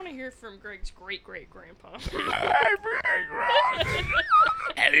hear from Greg's great-great-grandpa.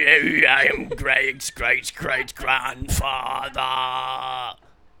 Hello, I am Greg's great-great-grandfather.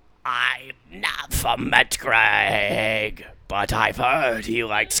 I've never met Greg, but I've heard he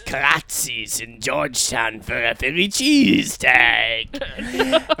likes Kratzi's in Georgetown for a Philly cheesesteak.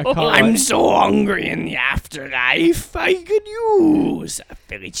 I'm so hungry in the afterlife, I could use a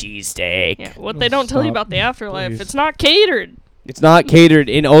Philly cheesesteak. Yeah, what they don't tell you about the afterlife, it's not catered. It's not catered,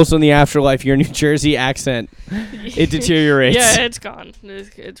 and also in the afterlife, your New Jersey accent, it deteriorates. Yeah, it's gone.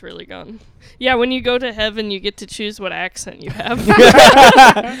 It's really gone. Yeah, when you go to heaven, you get to choose what accent you have.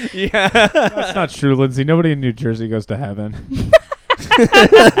 Yeah. That's not true, Lindsay. Nobody in New Jersey goes to heaven.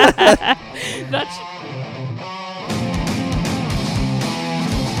 That's...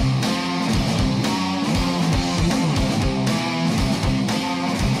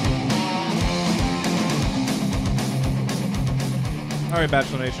 All right,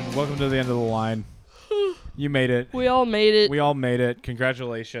 Bachelor Nation, welcome to the end of the line. You made it. We all made it. We all made it.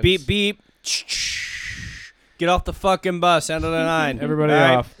 Congratulations. Beep, beep. Get off the fucking bus. End of the 9. Everybody All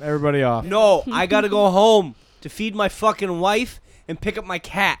right. off. Everybody off. No, I gotta go home to feed my fucking wife and pick up my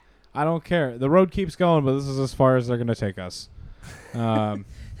cat. I don't care. The road keeps going, but this is as far as they're going to take us. Until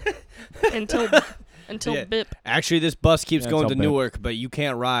Yeah. BIP. Actually, this bus keeps Yeah, going it's to all Newark, but you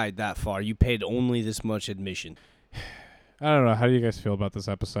can't ride that far. You paid only this much admission. I don't know. How do you guys feel about this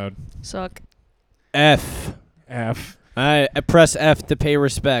episode? Suck. F. I press F to pay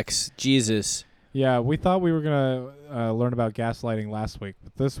respects. Jesus. Yeah, we thought we were going to learn about gaslighting last week,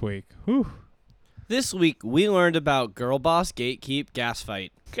 but this week, whew. This week, we learned about girl boss gatekeep gas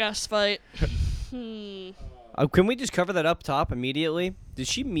fight. Gas fight. Can we just cover that up top immediately? Did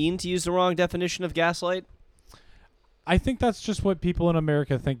she mean to use the wrong definition of gaslight? I think that's just what people in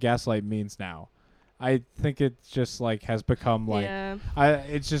America think gaslight means now. I think it just has become Yeah.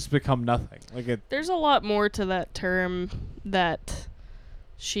 it's just become nothing. There's a lot more to that term that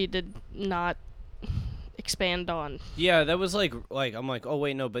she did not expand on. Yeah, that was like I'm like, oh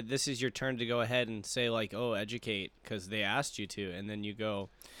wait, no, but this is your turn to go ahead and say oh, educate, because they asked you to, and then you go.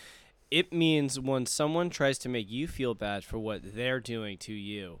 It means when someone tries to make you feel bad for what they're doing to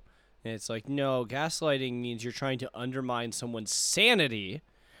you, and it's like, no, gaslighting means you're trying to undermine someone's sanity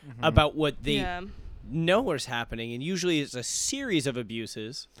about what they know is happening, and usually it's a series of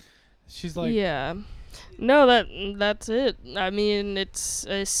abuses. She's like, yeah. No, that's it. I mean, it's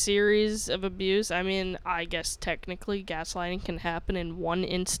a series of abuse. I mean, I guess technically gaslighting can happen in one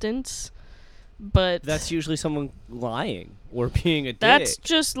instance, but That's usually someone lying or being a dick. that's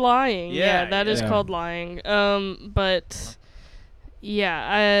just lying. Yeah, Yeah, that is yeah. called lying. But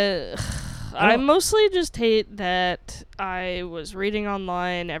yeah, I mostly just hate that I was reading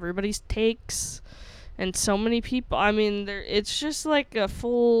online everybody's takes, and so many people. I mean, it's just like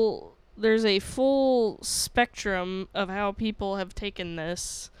there's a full spectrum of how people have taken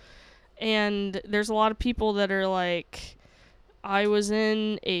this, and there's a lot of people that are like, I was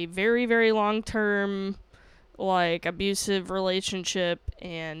in a very, very long-term, abusive relationship,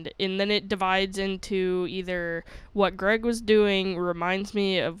 and then it divides into either what Greg was doing reminds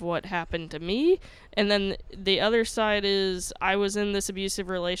me of what happened to me, and then the other side is I was in this abusive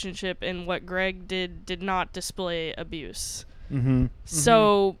relationship, and what Greg did not display abuse. mm-hmm.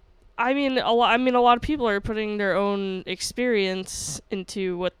 So, I mean, a lot of people are putting their own experience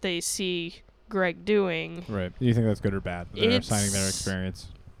into what they see Greg doing. Right. Do you think that's good or bad? They're assigning their experience.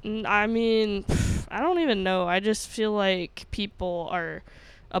 I mean, I don't even know. I just feel like people are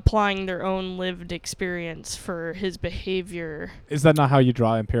applying their own lived experience for his behavior. Is that not how you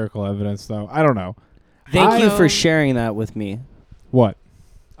draw empirical evidence, though? I don't know. Thank you for Um, sharing that with me. What?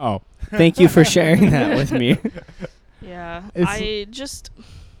 Oh. Thank you for sharing that with me. Yeah, It's-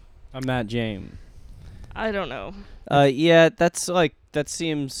 I'm Matt James. I don't know. Yeah, that's that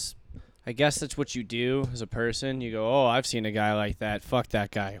seems. I guess that's what you do as a person. You go, oh, I've seen a guy like that. Fuck that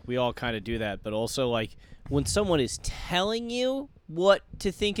guy. We all kind of do that. But also, when someone is telling you what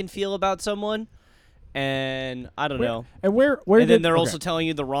to think and feel about someone, and I don't know. And where And then did, they're okay. also telling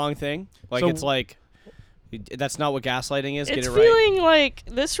you the wrong thing. So- It's that's not what gaslighting is. It's Get it right. feeling like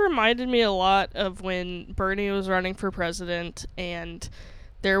this reminded me a lot of when Bernie was running for president, and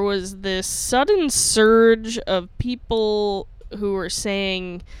there was this sudden surge of people who were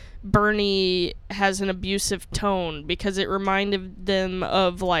saying Bernie has an abusive tone because it reminded them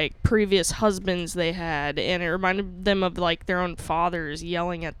of previous husbands they had, and it reminded them of their own fathers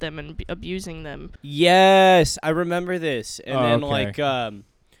yelling at them and abusing them. Yes, I remember this. And Oh, then okay.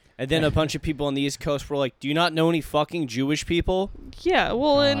 And then a bunch of people on the East Coast were like, do you not know any fucking Jewish people? Yeah,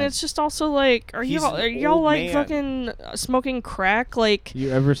 well, and God. it's just also like, are He's y'all an y'all old like man. fucking smoking crack? Like,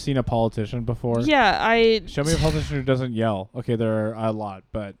 You ever seen a politician before? yeah, Show me a politician who doesn't yell. Okay, there are a lot,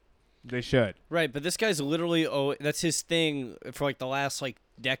 but they should. Right, but this guy's literally, that's his thing for like the last like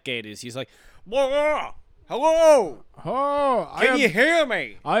decade is he's like, whoa, hello, Oh, can you hear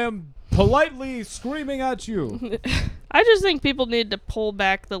me? I am politely screaming at you. I just think people need to pull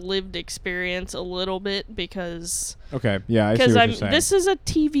back the lived experience a little bit because Okay, yeah, I see what you're saying. this is a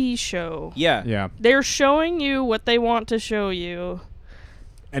TV show. Yeah. Yeah, They're showing you what they want to show you.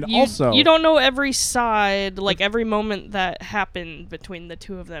 and You, also you don't know every side, like every moment that happened between the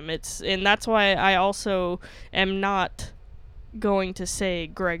two of them. And that's why I also am not going to say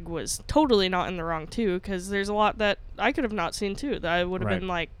Greg was totally not in the wrong too, because there's a lot that I could have not seen too that I would have Right. been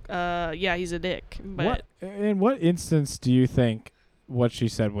like, yeah, he's a dick. But in what instance do you think what she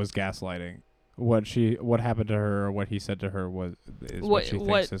said was gaslighting? What happened to her or what he said to her is what she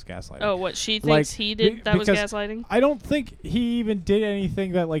thinks is gaslighting. what she thinks Like, he did that was because gaslighting? I don't think he even did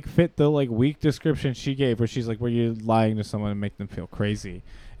anything that like fit the like weak description she gave, where she's like, "Were you lying to someone and make them feel crazy?"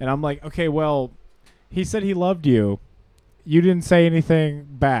 And I'm like, okay, well, he said he loved you. You didn't say anything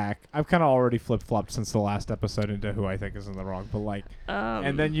back. I've kind of already flip-flopped since the last episode into who I think is in the wrong. But like,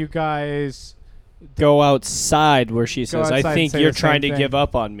 and then you guys Go outside where she Go says, outside I and think say you're the same trying to thing. give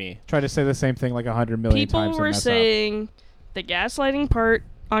up on me. try to say the same thing like 100 million People times. and were mess up. saying the gaslighting part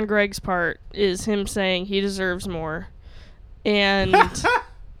on Greg's part is him saying he deserves more. And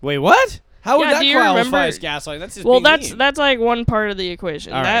Wait, what? How would Yeah, that do you qualify remember- as gaslighting? That's just well, being that's mean. that's like one part of the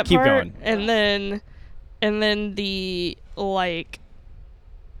equation. All right, that keep part, going. and then the like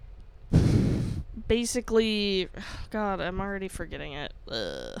basically, God, I'm already forgetting it.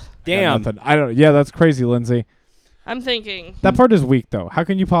 Ugh. Yeah, Damn. nothing. I don't. Yeah, that's crazy, Lindsay. I'm thinking. That part is weak though. How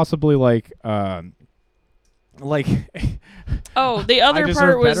can you possibly like Oh, the other deserve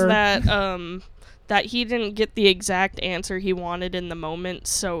part was better? that that he didn't get the exact answer he wanted in the moment,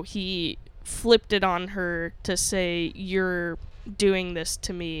 so he flipped it on her to say, "You're doing this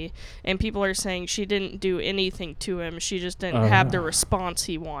to me," and people are saying she didn't do anything to him. She just didn't have the response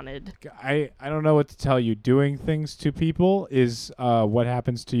he wanted. I don't know what to tell you. Doing things to people is what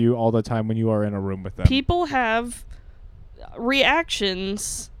happens to you all the time when you are in a room with them. People have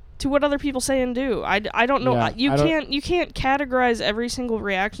reactions to what other people say and do. I don't know. Yeah, You can't categorize every single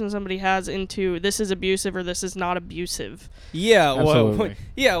reaction somebody has into this is abusive or this is not abusive. Yeah, well, Absolutely.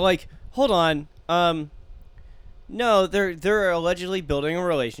 yeah, like, hold on. No, they're allegedly building a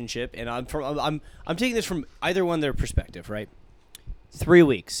relationship, and I'm taking this from either one their perspective, right? 3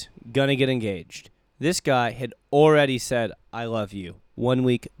 weeks, gonna get engaged. This guy had already said, I love you, 1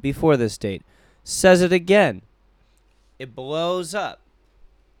 week before this date. Says it again. It blows up.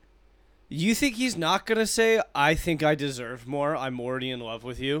 You think he's not going to say, I think I deserve more, I'm already in love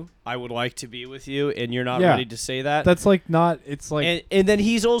with you, I would like to be with you, and you're not Yeah. ready to say that? That's like not. It's like And then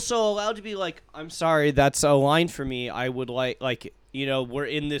he's also allowed to be like, I'm sorry, that's a line for me. I would like, you know, we're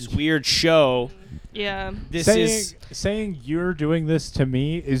in this weird show. Yeah. This saying is saying you're doing this to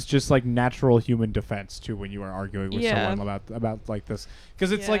me is just like natural human defense too when you are arguing with Yeah. someone about like this,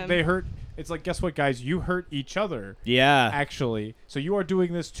 because it's Yeah. like they hurt. It's like, guess what, guys, you hurt each other yeah. actually, so you are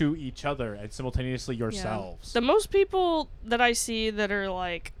doing this to each other and simultaneously Yeah. yourselves. The most people that I see that are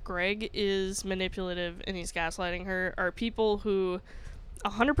like, Greg is manipulative and he's gaslighting her are people who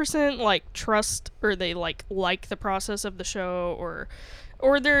 100% like trust or they like the process of the show,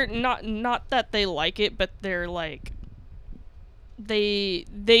 or they're not that they like it, but they're like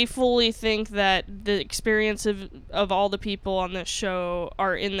they fully think that the experience of all the people on this show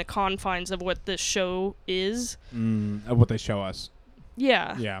are in the confines of what this show is. Of what they show us.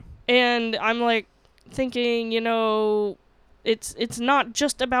 Yeah. Yeah. And I'm like thinking, you know, it's not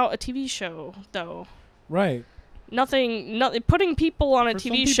just about a TV show though. Right. Nothing putting people on a For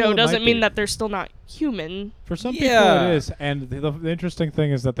some TV people show it doesn't might mean be. that they're still not human. For some Yeah. people it is, and the interesting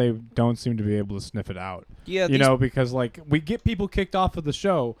thing is that they don't seem to be able to sniff it out. Yeah, You know, because like we get people kicked off of the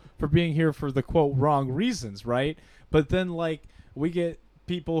show for being here for the quote wrong reasons, right? But then like we get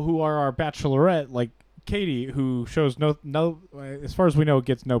people who are our Bachelorette, like Katie, who shows no as far as we know,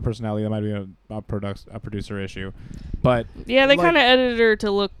 gets no personality. That might be a producer issue, but Yeah, they like, kind of edited her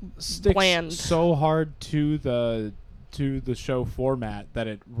to look sticks bland. so hard to the show format that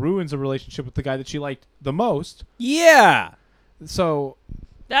it ruins a relationship with the guy that she liked the most. Yeah. So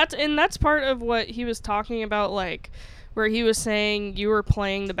That's part of what he was talking about, like where he was saying you were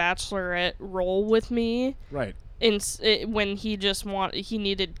playing the Bachelorette role with me. right. When he just he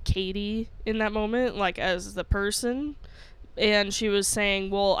needed Katie in that moment, like as the person, and she was saying,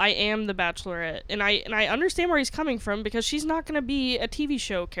 well, I am the Bachelorette. And I understand where he's coming from, because she's not going to be a TV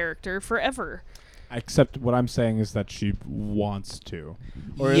show character forever. Except what I'm saying is that she wants to.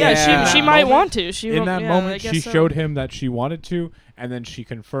 Or Yeah, she might want to. In that moment, I guess she so. showed him that she wanted to, and then she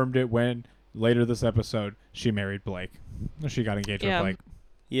confirmed it when, later this episode, she married Blake. She got engaged with Blake.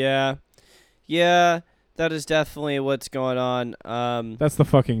 Yeah. Yeah, that is definitely what's going on. That's the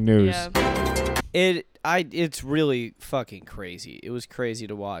fucking news. Yeah. It's really fucking crazy. It was crazy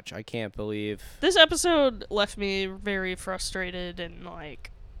to watch. I can't believe. This episode left me very frustrated and,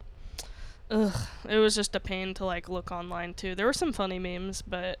 like, it was just a pain to, like, look online, too. There were some funny memes,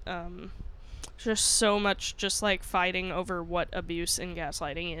 but, just so much just, like, fighting over what abuse and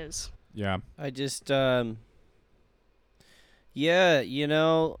gaslighting is. Yeah. I just, yeah, you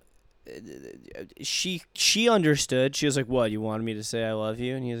know, she understood. She was like, what, you wanted me to say I love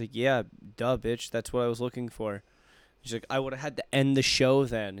you? And he was like, yeah, duh, bitch, that's what I was looking for. She's like, I would have had to end the show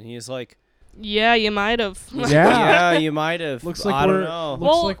then. And he's like, yeah, you might have. Yeah, you might have. Looks like I don't know.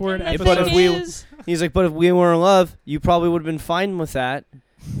 Looks like we're in and the episode. thing is, He's like, but if we were in love, you probably would have been fine with that.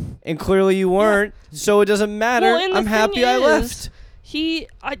 And clearly you weren't, so it doesn't matter. well, and the I'm happy thing I is, left.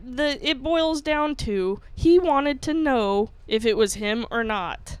 It boils down to, he wanted to know if it was him or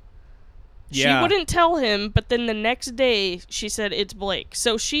not. Yeah. She wouldn't tell him, but then the next day she said it's Blake.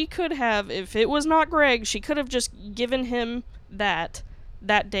 So she could have, if it was not Greg, she could have just given him that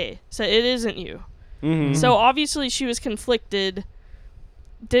day. So it isn't you. Mm-hmm. So obviously she was conflicted,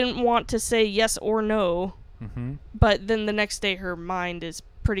 didn't want to say yes or no, but then the next day her mind is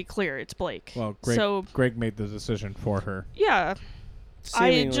pretty clear. It's Blake. Well, Greg made the decision for her. Yeah.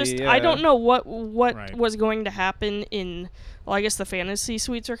 Seemingly, I don't know what Right. was going to happen in, well, I guess the fantasy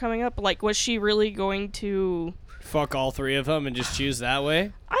suites are coming up. Like, was she really going to fuck all three of them and just choose that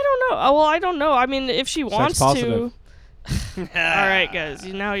way? I don't know. Well, I don't know. I mean, if she wants positive. to. All right, guys.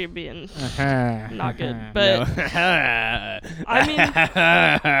 Now you're being not good. But I mean,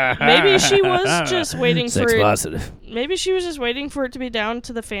 maybe she was just waiting for Sex it. positive. Maybe she was just waiting for it to be down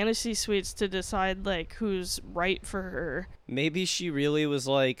to the fantasy suites to decide, like, who's right for her. Maybe she really was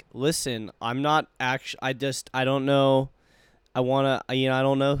like, listen, I'm not I don't know. I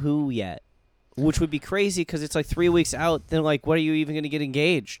don't know who yet. Which would be crazy because it's like 3 weeks out. Then, like, what are you even going to get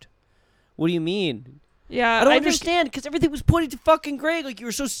engaged? What do you mean? Yeah, I don't think- understand because everything was pointing to fucking Greg. Like, you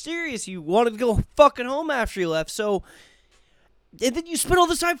were so serious. You wanted to go fucking home after you left. So, and then you spent all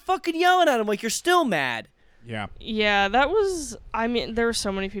this time fucking yelling at him like you're still mad. Yeah. Yeah, that was. I mean, there were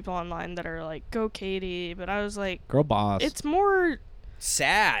so many people online that are like, "Go, Katie," but I was like, Girl boss. it's more.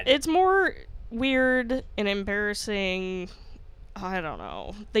 Sad. It's more weird and embarrassing. I don't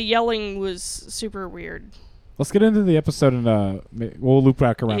know. The yelling was super weird. Let's get into the episode and we'll loop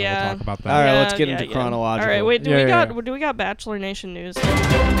back around Yeah. and we'll talk about that. All right, Yeah, let's get yeah, into yeah. chronological. All right, wait. Do Yeah, we got Bachelor Nation news?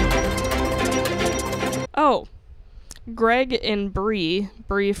 Oh, Greg and Bree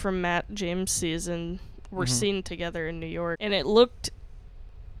from Matt James' season were seen together in New York, and it looked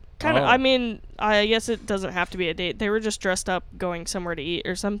kind of. Oh. I mean, I guess it doesn't have to be a date. They were just dressed up, going somewhere to eat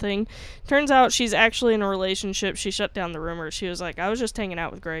or something. Turns out she's actually in a relationship. She shut down the rumor. She was like, "I was just hanging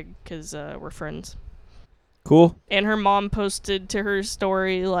out with Greg because we're friends." Cool. And her mom posted to her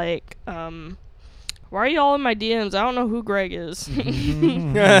story, like, why are y'all in my DMs? I don't know who Greg is.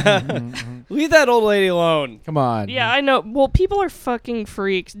 Leave that old lady alone. Come on. Yeah, I know. Well, people are fucking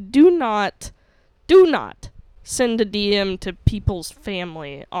freaks. Do not send a DM to people's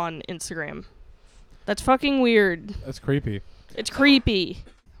family on Instagram. That's fucking weird. That's creepy. It's creepy.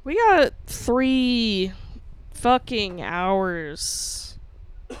 We got 3 fucking hours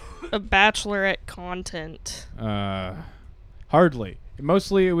of Bachelorette content. Hardly.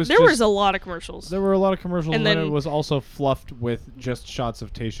 Mostly it was There just, was a lot of commercials. There were a lot of commercials, And and then then- it was also fluffed with just shots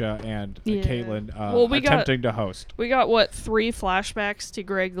of Tasha and Yeah. Caitlyn Well, we got- attempting to host. We got, 3 flashbacks to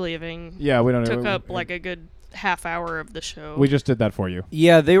Greg leaving. Yeah, we don't Took know. up like a good half hour of the show. We just did that for you.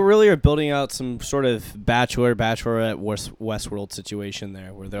 Yeah, they really are building out some sort of Bachelorette Westworld situation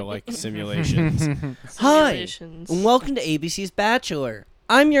there, where they're like simulations. Hi, Simulations. and welcome to ABC's Bachelor.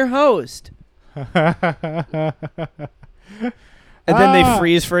 I'm your host. And then they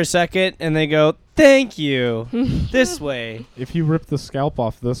freeze for a second, and they go, "Thank you." This way. If you rip the scalp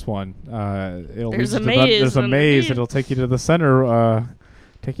off this one, it'll There's lead a you to maze there's a maze. underneath. It'll take you to the center.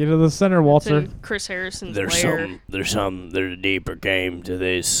 Take you to the center, It's Walter. in Chris Harrison's There's lair. there's a deeper game to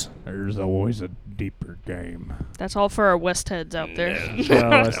this. There's always a deeper game. That's all for our West heads out there. Shout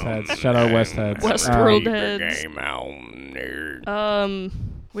out West Heads. Shout out West Heads. Westworld Deeper heads. game out there.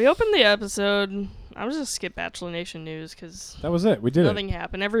 We opened the episode I'm just gonna skip Bachelor Nation news because That was it. We did nothing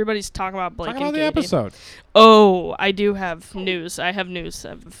happened. Everybody's talking about Blake Talk and about the Katie. episode. Oh, I do have news. I have news. I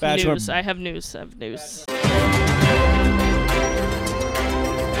have Bachelor- news. I have news. I have news.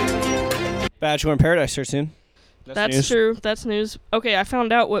 Bachelor in Paradise starts soon. That's news. true. That's news. Okay, I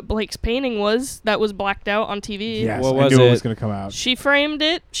found out what Blake's painting was that was blacked out on TV. Yes, What I was knew it it? was going to come out. She framed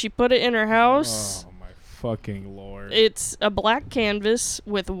it. She put it in her house. Oh, my fucking Lord. It's a black canvas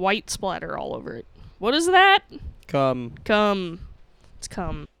with white splatter all over it. What is that? Come. It's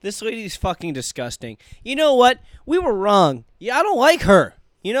cum. This lady's fucking disgusting. You know what? We were wrong. Yeah, I don't like her.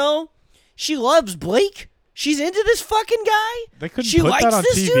 You know? She loves Blake. She's into this fucking guy. They couldn't She put likes that on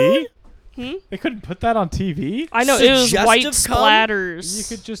this TV? dude? They couldn't put that on TV? I know, it was white Suggestive cum?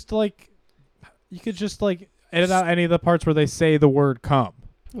 splatters. You could just edit out any of the parts where they say the word cum.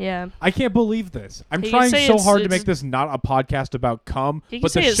 Yeah. I can't believe this. I'm He can trying say so it's- hard to it's- make this not a podcast about cum, He can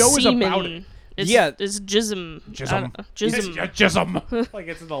but say the it's show semen. is about it. It's, Yeah. It's jism. Jism. Jism. Jism. Like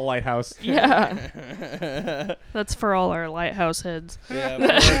it's in the lighthouse. Yeah. That's for all our lighthouse heads. Yeah,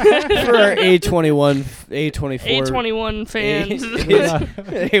 for our A21, A24, A21 fans.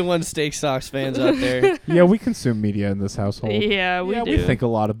 A1 Steak Socks fans out there. Yeah, we consume media in this household. Yeah, we do. We think a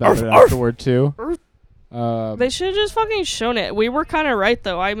lot about it Arf. afterward too. They should have just fucking shown it. We were kind of right,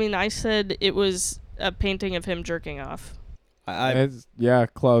 though. I mean, I said it was a painting of him jerking off. Yeah,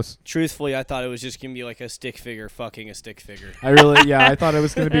 close. Truthfully, I thought it was just gonna be like a stick figure fucking a stick figure. I thought it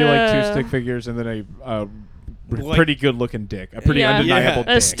was going to be like two stick figures and then a Like- pretty good looking dick. A pretty Yeah. undeniable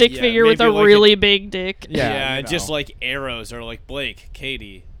A dick. stick Yeah, figure with maybe a like really big dick. Yeah, you know. just like arrows or like Blake,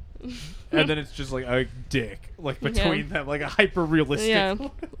 Katie. And then it's just like a dick, like between them, like a hyper realistic. Yeah.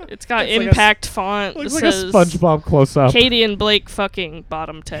 It's got It's like a impact font that Looks like a says SpongeBob close up. Katie and Blake fucking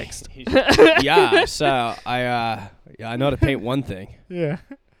bottom text. Yeah, so I know how to paint one thing. Yeah.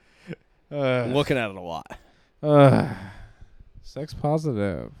 I'm looking at it a lot. Sex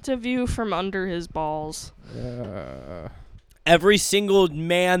positive. It's a view from under his balls. Every single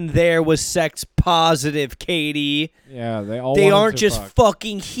man there was sex positive, Katie. Yeah, they all. They wanted aren't to just fuck.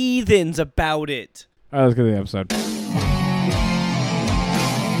 fucking heathens about it. All right, let's get to the episode.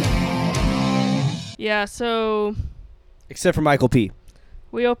 Yeah, so Except for Michael P.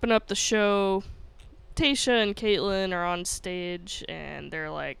 we open up the show. Tasha and Caitlin are on stage, and they're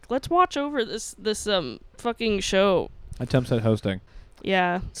like, "Let's watch over this fucking show." Attempts at hosting.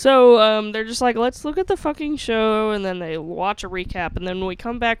 Yeah. So they're just like, "Let's look at the fucking show," and then they watch a recap, and then when we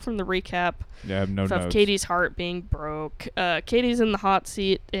come back from the recap Yeah, I have no of notes. Katie's heart being broke, Katie's in the hot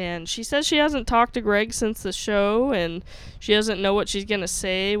seat, and she says she hasn't talked to Greg since the show, and she doesn't know what she's gonna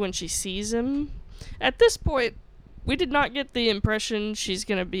say when she sees him. At this point, we did not get the impression she's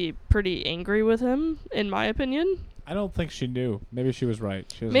going to be pretty angry with him, in my opinion. I don't think she knew. Maybe she was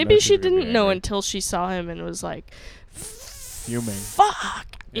right. Maybe she didn't know until she saw him and was like, fuming. fuck.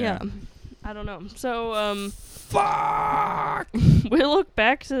 Yeah. Yeah. I don't know. So, Fuck! we look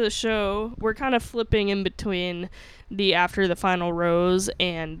back to the show. We're kind of flipping in between the after the final rose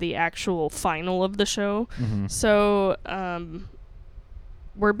and the actual final of the show. Mm-hmm. So,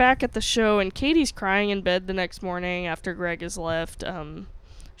 we're back at the show, and Katie's crying in bed the next morning after Greg has left.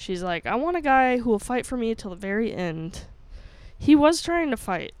 She's like, "I want a guy who will fight for me till the very end." He was trying to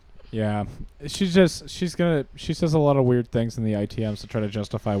fight. Yeah, she says a lot of weird things in the ITMs to try to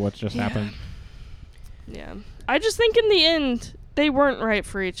justify what just happened. Yeah. I just think in the end, they weren't right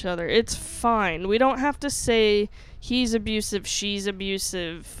for each other. It's fine. We don't have to say he's abusive, she's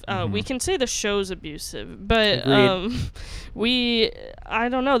abusive. We can say the show's abusive, but I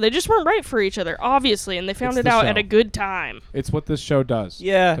don't know. They just weren't right for each other, obviously, and they found It's it the out show. at a good time. It's what this show does.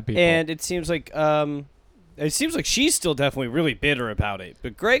 Yeah, to people. and it seems like she's still definitely really bitter about it.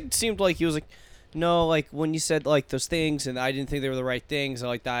 But Greg seemed like he was like, no, like when you said like those things, and I didn't think they were the right things.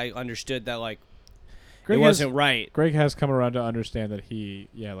 Like I understood that like Greg it wasn't right. Greg has come around to understand that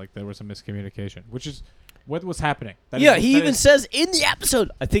there was a miscommunication, which is what was happening. He even says in the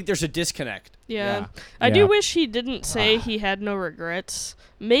episode, I think there's a disconnect. Yeah. Yeah. I Yeah. do wish he didn't say he had no regrets.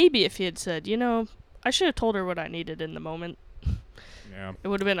 Maybe if he had said, I should have told her what I needed in the moment. Yeah. It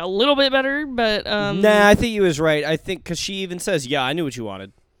would have been a little bit better, but Nah, I think he was right. I think because she even says, yeah, I knew what you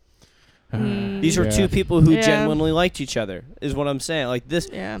wanted. These were two people who Yeah. genuinely liked each other, is what I'm saying. Like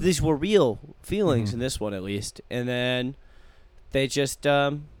Yeah. these were real feelings in this one at least. And then they just,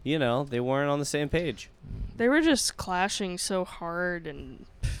 they weren't on the same page. They were just clashing so hard, and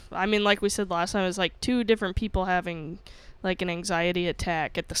I mean, like we said last time, it was like two different people having like an anxiety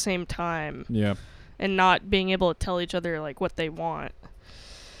attack at the same time. Yeah. And not being able to tell each other like what they want.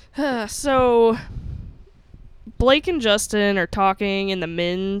 So, we look back to the show. We're kind of flipping in between the after the final rose and the actual final of the show. So, we're back at the show, and Katie's crying in bed the next morning after Greg has left. She's like, I want a guy who will fight for me till the very end. He was trying to fight. Blake and Justin are talking in the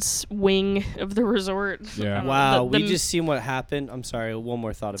men's wing of the resort. Yeah. Wow, we just seen what happened. I'm sorry, one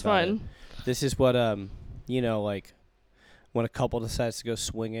more thought It's about it. fine. This is what like when a couple decides to go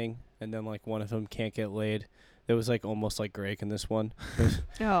swinging and then like one of them can't get laid. It was like almost like Greg in this one.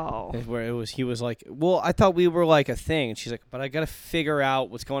 Oh. Where he was like, well, I thought we were like a thing. And she's like, but I got to figure out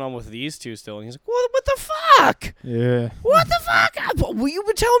what's going on with these two still. And he's like, what the fuck? Yeah. What the fuck? Well, you've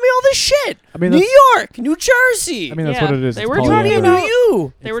been telling me all this shit. I mean, New York, New Jersey. I mean, that's Yeah, what it is. they It's were How talking do you polyamory. know about-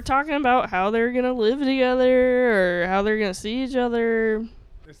 you? They were talking about how they're going to live together or how they're going to see each other.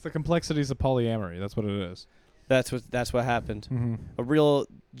 It's the complexities of polyamory. That's what it is. That's what happened. Mm-hmm. A real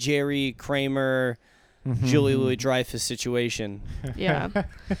Jerry Kramer, Julie Louis-Dreyfus situation. Yeah.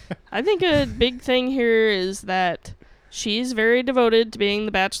 I think a big thing here is that she's very devoted to being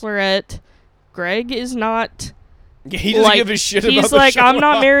the Bachelorette. Greg is not. Yeah, he doesn't give a shit about He's the like, show I'm at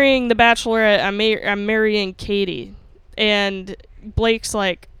not all." marrying the Bachelorette. I'm marrying Katie. And Blake's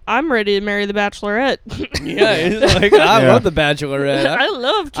like, I'm ready to marry the Bachelorette. Yeah, he's like, I Yeah. love The Bachelorette. I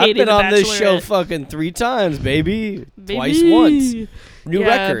love Katie I've been the on this show Bachelorette. fucking 3 times, baby. Twice Baby. once. New Yeah.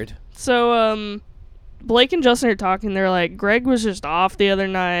 record. So, Blake and Justin are talking. They're like, Greg was just off the other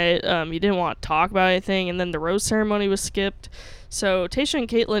night. He didn't want to talk about anything. And then the rose ceremony was skipped. So Tasha and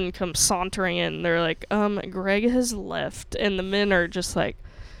Caitlin come sauntering in. They're like, Greg has left. And the men are just like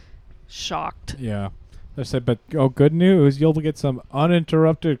shocked. Yeah. They said, but good news, you'll get some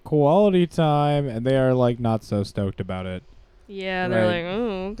uninterrupted quality time, and they are like not so stoked about it. Yeah, they're Right. like,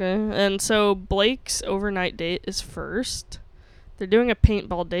 oh, okay. And so Blake's overnight date is first. They're doing a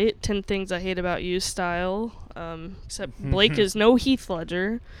paintball date, 10 Things I Hate About You style. Except Blake is no Heath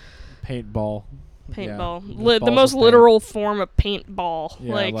Ledger. Paintball. Paintball. just The balls most of paint. literal form of paintball.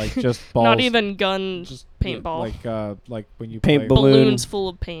 Yeah, like, like just balls. not even gun just paintball. Like when you Paint play, balloon. balloons full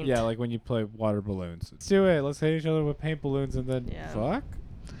of paint. Yeah, like when you play water balloons. Let's do it. Let's hit each other with paint balloons and then Yeah.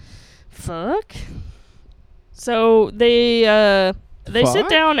 fuck. So they sit Fuck?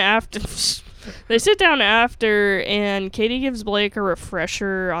 down after they sit down after, and Katie gives Blake a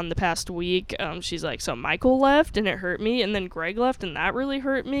refresher on the past week. She's like, so Michael left and it hurt me, and then Greg left and that really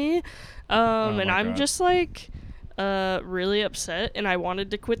hurt me. And my I'm God. just like really upset, and I wanted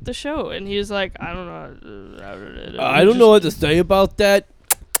to quit the show. And he was like, I don't know. I don't know what to say about that.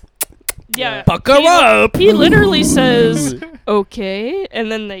 Yeah, Buck her he, up. He literally says, okay,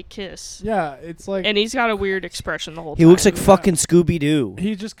 and then they kiss. Yeah, it's like And he's got a weird expression the whole time. He looks like fucking Scooby-Doo.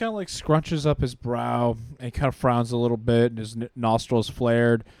 he just kind of like scrunches up his brow and kind of frowns a little bit, and his nostrils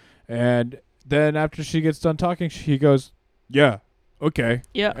flared. And then after she gets done talking, he goes, "Yeah, okay."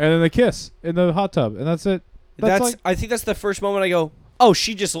 Yeah. And then they kiss in the hot tub, and that's it. That's like, I think that's the first moment I go, oh,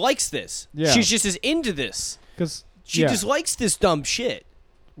 she just likes this. Yeah. She's just as into this. because She just likes this dumb shit.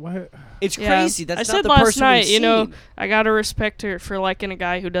 what? It's Yeah. crazy. That's I not said the last person night, we've you know, seen. I gotta respect her for liking a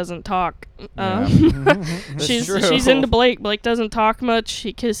guy who doesn't talk. Yeah. She's true. into Blake. Blake doesn't talk much.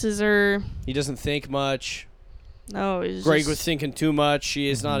 He kisses her. He doesn't think much. No, he's Greg just, was thinking too much. She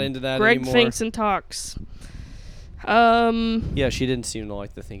is not into that Greg anymore. thinks and talks. Yeah, she didn't seem to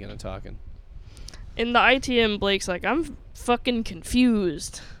like the thinking and talking. In the ITM, Blake's like, I'm fucking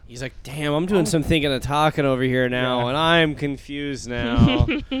confused. He's like, damn, I'm doing some thinking and talking over here now, and I'm confused now.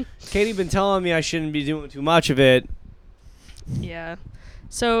 Katie been telling me I shouldn't be doing too much of it. Yeah.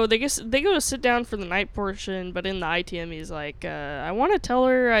 So they go to sit down for the night portion, but in the ITM he's like, I want to tell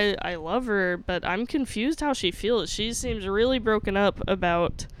her I love her, but I'm confused how she feels. She seems really broken up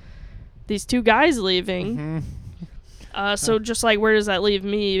about these two guys leaving. So just like, where does that leave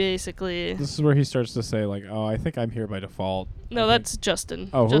me, basically? This is where he starts to say like, "Oh, I think I'm here by default." No, that's Justin.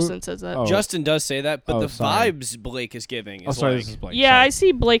 Oh, who? Justin says that. Oh. Justin does say that, but Oh, the sorry. vibes Blake is giving is Oh, sorry, like, this is Blake. Yeah, I Sorry.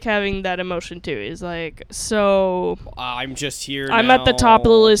 see Blake having that emotion too. He's like, so I'm just here I'm at the top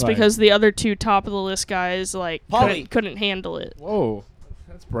of the list Right. because the other two top of the list guys like Polly. couldn't handle it. Whoa,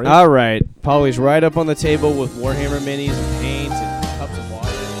 that's brave. All right. Polly's right up on the table with Warhammer minis and paint and cups of water.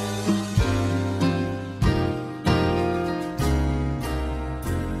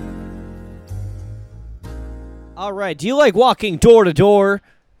 All right. Do you like walking door to door?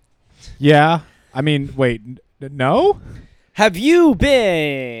 Yeah, I mean, wait, no. Have you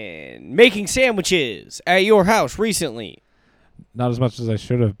been making sandwiches at your house recently? Not as much as I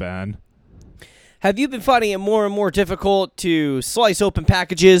should have been. Have you been finding it more and more difficult to slice open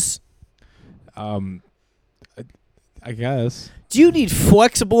packages? I guess. Do you need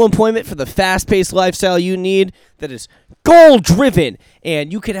flexible employment for the fast-paced lifestyle you need that is goal-driven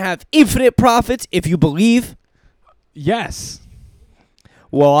and you can have infinite profits if you believe? Yes.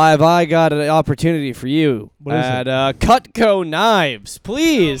 Well, I got an opportunity for you What is at Cutco Knives.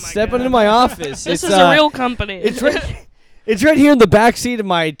 Please step into my office. This is a real company. It's right. It's right here in the back seat of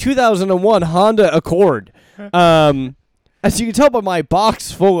my 2001 Honda Accord. As you can tell by my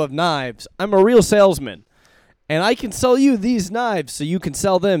box full of knives, I'm a real salesman, and I can sell you these knives so you can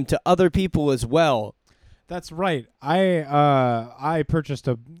sell them to other people as well. That's right. I purchased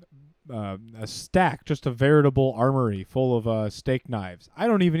a stack, just a veritable armory full of steak knives. I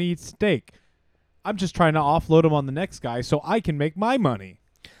don't even eat steak. I'm just trying to offload them on the next guy so I can make my money.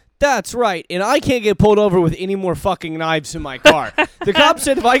 That's right, and I can't get pulled over with any more fucking knives in my car. The cop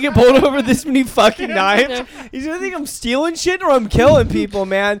said if I get pulled over with this many fucking knives, he's gonna think I'm stealing shit or I'm killing people,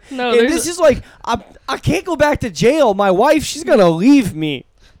 man. No, and this is like, I can't go back to jail. My wife, she's gonna leave me.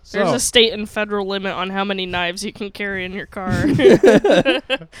 There's a state and federal limit on how many knives you can carry in your car. Make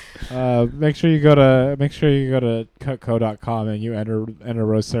sure you go to cutco.com and you enter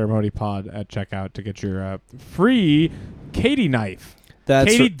Rose Ceremony Pod at checkout to get your free Katie knife.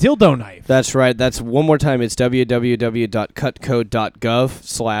 Katie dildo knife. That's right. That's one more time. It's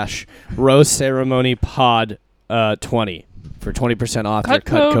www.cutco.gov/rose ceremony pod 20 for 20% off your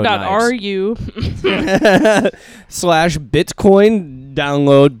Cutco Cutco.ru /Bitcoin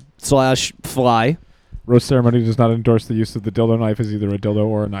download/fly. Rose Ceremony does not endorse the use of the dildo knife as either a dildo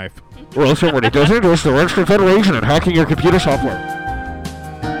or a knife. Rose Ceremony doesn't endorse the Russian Federation and hacking your computer software.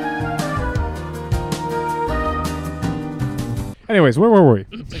 Anyways, where were we?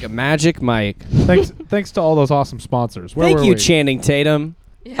 It's like a magic mic. Thanks to all those awesome sponsors. Where Thank were you, we? Channing Tatum.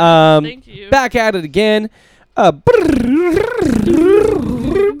 Yeah, thank you. Back at it again.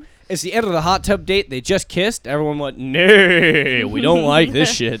 It's the end of the hot tub date. They just kissed. Everyone went, no, we don't like this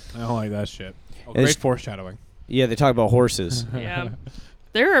shit. I don't like that shit. Oh, It's- great foreshadowing. Yeah, they talk about horses. Yeah.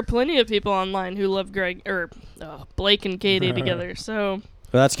 There are plenty of people online who love Blake and Katie together. So,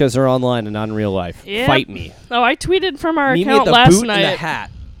 Well, that's because they're online and not in real life. Yep. Fight me. I tweeted from our Meet me at account the last boot night. and the hat.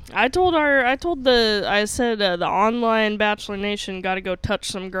 I said the online Bachelor Nation got to go touch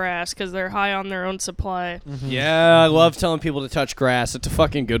some grass because they're high on their own supply. Yeah, I love telling people to touch grass. It's a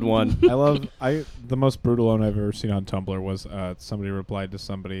fucking good one. The most brutal one I've ever seen on Tumblr was somebody replied to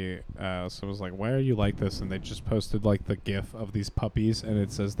somebody, so it was like, why are you like this? And they just posted like the gif of these puppies, and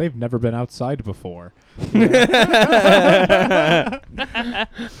it says they've never been outside before.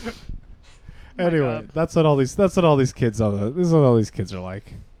 Anyway, that's what all these kids this is what all these kids are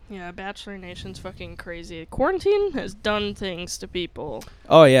like. Yeah, Bachelor Nation's fucking crazy. Quarantine has done things to people.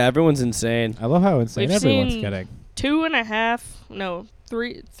 Oh, yeah, everyone's insane. I love how insane We've everyone's seen getting.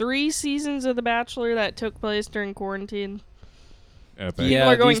 3 seasons of The Bachelor that took place during quarantine. Epic. Yeah,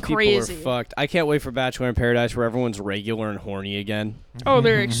 are going these crazy. people are fucked. I can't wait for Bachelor in Paradise where everyone's regular and horny again. Oh,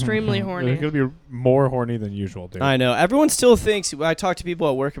 they're extremely They're horny. gonna be more horny than usual, dude. I know. Everyone still thinks, I talk to people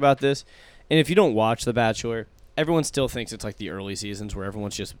at work about this, and if you don't watch The Bachelor, everyone still thinks it's like the early seasons where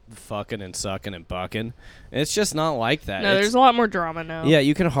everyone's just fucking and sucking and bucking. And it's just not like that. No, there's a lot more drama now. Yeah,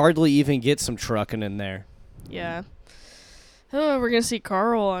 you can hardly even get some trucking in there. Yeah. Oh, we're going to see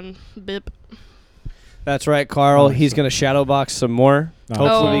Carl on BIP. That's right, Carl. Nice. He's going to shadow box some more. Nice.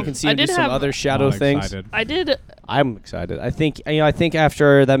 Hopefully Oh, we can see I him do did some have- other shadow I'm things. excited. I did. I'm excited. I think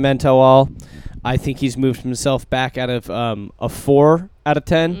after that Mental, I think he's moved himself back out of a 4 out of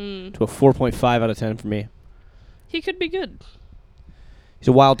 10 to a 4.5 out of 10 for me. He could be good. He's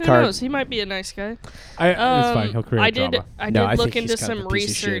a wild Who card. knows? He might be a nice guy. It's fine. He'll create I did. drama. I No, did I look think into he's kind of some a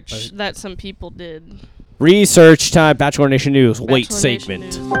piece of shit, research that some people did. Research time. Bachelor Nation News. Late Bachelor Nation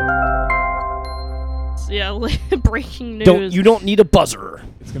segment. News. Yeah, breaking news. You don't need a buzzer.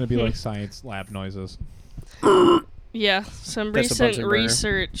 It's gonna be like science lab noises. Yeah, some That's a recent Bunsen burner.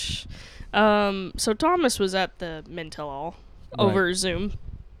 research. So Thomas was at the Mental over Zoom.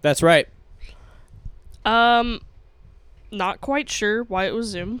 That's right. Not quite sure why it was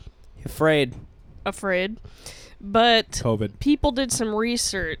Zoom. Afraid. But COVID. people did some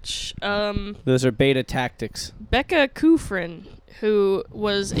research. Those are beta tactics. Becca Kufrin, who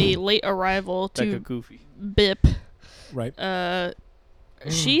was a late arrival to Goofy. BIP, Right.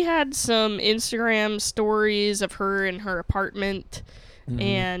 she had some Instagram stories of her in her apartment,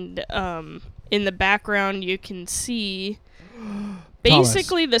 and in the background you can see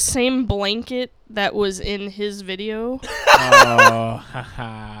basically the same blanket that was in his video. Oh,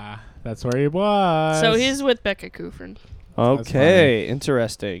 haha. That's where he was. So he's with Becca Kufrin. Okay,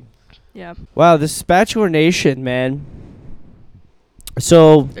 interesting. Yeah, Wow, this is Bachelor Nation, man.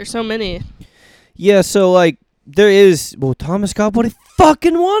 So, there's so many. yeah, so, like, Thomas got what he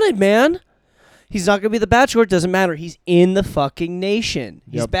fucking wanted, man. He's not going to be the Bachelor. It doesn't matter. He's in the fucking nation.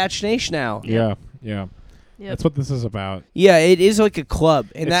 He's Yep. Batch Nation now. Yeah. Yeah. Yep. That's what this is about. Yeah, it is like a club,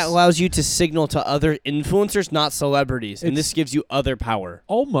 and that It's- allows you to signal to other influencers, not celebrities, and It's- this gives you other power.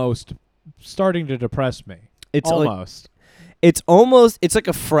 Almost starting to depress me. It's Almost. it's like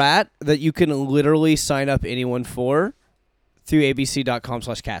a frat that you can literally sign up anyone for through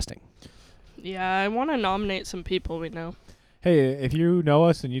abc.com/casting. Yeah, I want to nominate some people we know. Hey, if you know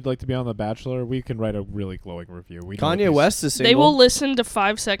us and you'd like to be on The Bachelor, we can write a really glowing review. We know Kanye these- West is single. They will listen to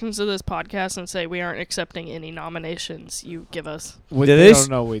 5 seconds of this podcast and say, we aren't accepting any nominations you give us. They Do they don't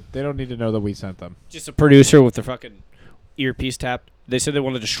know. They don't need to know that we sent them. just a producer with their fucking earpiece tapped. They said they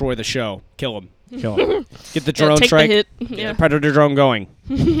want to destroy the show. Kill him. Kill them. Get the Yeah, drone take strike. the hit. Get Yeah. the Predator drone going.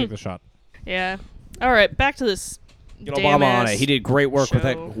 Take the shot. Yeah. All right, back to this. Get damn Obama on ass it. He did great work with show.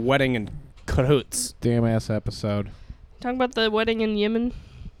 that wedding in cahoots. Damn ass episode. Talking about the wedding in Yemen.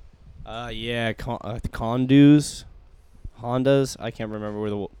 Yeah, Condos, Hondas. I can't remember where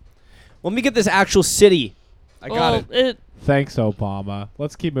the. Let me get this actual city. I got it. Thanks, Obama.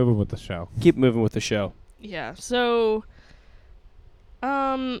 Let's keep moving with the show. Keep moving with the show. Yeah. So,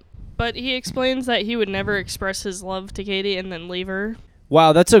 but he explains that he would never express his love to Katie and then leave her.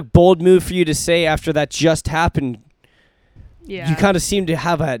 Wow, that's a bold move for you to say after that just happened. Yeah. You kind of seem to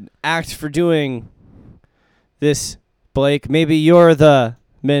have an act for doing this, Blake. Maybe you're the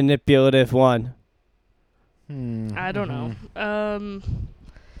manipulative one. I don't know.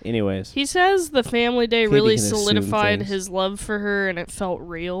 Anyways. He says the family day Katie really can assume solidified things. his love for her and it felt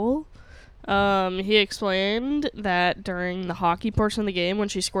real. He explained that during the hockey portion of the game when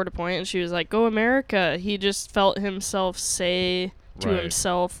she scored a point and she was like, "Go America," he just felt himself say to Right.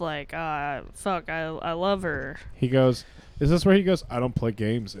 himself like, fuck, I love her. He goes, is this where he goes, I don't play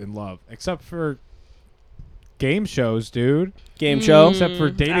games in love. Except for game shows, dude. Game show. Except for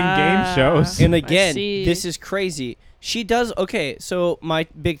dating game shows. And I again, see. this is crazy. She does, okay, so my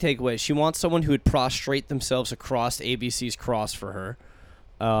big takeaway, she wants someone who would prostrate themselves across ABC's cross for her.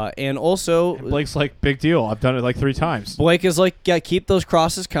 And also, And Blake's like, big deal. I've done it like 3 times. Blake is like, yeah, keep those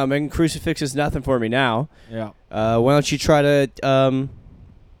crosses coming. Crucifix is nothing for me now. Yeah. Why don't you try to,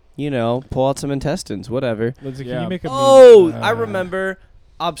 pull out some intestines, whatever. Lindsay, Yeah. can you make a Oh, meme? I remember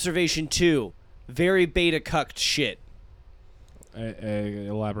observation 2. Very beta cucked shit.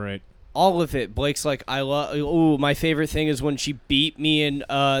 Elaborate. All of it. Blake's like, I love. Ooh, my favorite thing is when she beat me in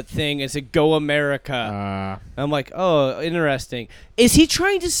thing. It's a Go America. I'm like, oh, interesting. Is he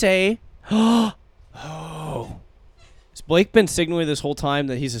trying to say, oh, has Blake been signaling this whole time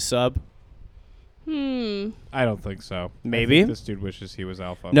that he's a sub? I don't think so. Maybe. I think this dude wishes he was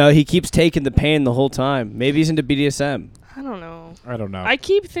alpha. No, he keeps taking the pain the whole time. Maybe he's into BDSM. I don't know. I don't know. I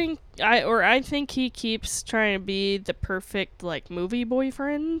think he keeps trying to be the perfect like movie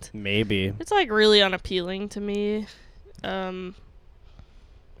boyfriend. Maybe. It's like really unappealing to me.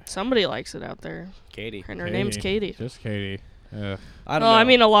 Somebody likes it out there, Katie. and her name's Katie. Just Katie. Ugh. I don't know. I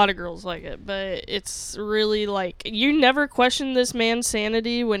mean, a lot of girls like it, but it's really like you never question this man's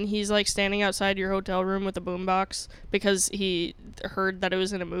sanity when he's like standing outside your hotel room with a boombox because he heard that it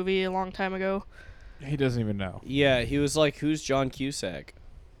was in a movie a long time ago. He doesn't even know. Yeah, he was like, who's John Cusack?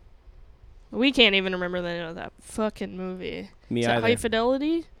 We can't even remember the name of that fucking movie. Me Is it either. High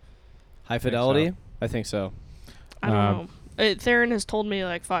Fidelity? High Fidelity? I think so. I don't know. Theron has told me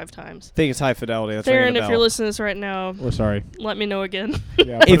like 5 times. I think it's High Fidelity. That's Theron, ringing a if you're bell. listening to this right now, We're sorry. let me know again.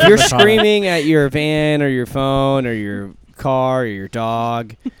 Yeah, put If it in you're the comments. screaming at your van or your phone or your car or your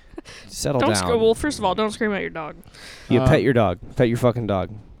dog, settle Don't down. well, first of all, don't scream at your dog. You pet your dog. Pet your fucking dog.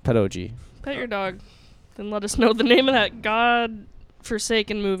 Pet OG. Pet your dog. Then let us know the name of that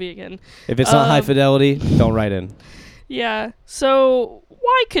god-forsaken movie again. If it's not High Um, Fidelity, don't write in. Yeah. So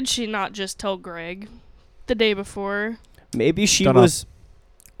why could she not just tell Greg the day before? Maybe she Don't know. was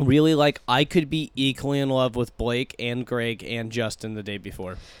really like, I could be equally in love with Blake and Greg and Justin the day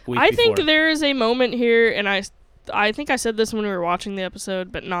before. I think there is a moment here, and I think I said this when we were watching the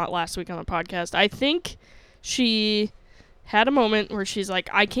episode, but not last week on the podcast. I think she had a moment where she's like,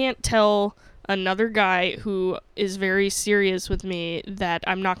 I can't tell another guy who is very serious with me that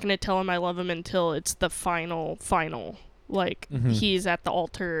I'm not going to tell him I love him until it's the final. Like, he's at the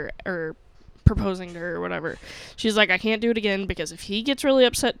altar or proposing to her or whatever. She's like, I can't do it again because if he gets really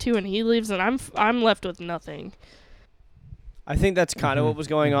upset too and he leaves, then I'm left with nothing. I think that's kind of what was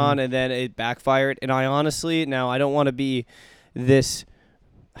going on, and then it backfired. And I honestly, now I don't want to be this.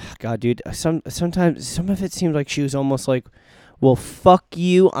 God, dude. Sometimes some of it seems like she was almost like, well, fuck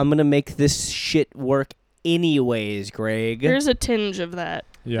you. I'm gonna make this shit work anyways, Greg. There's a tinge of that.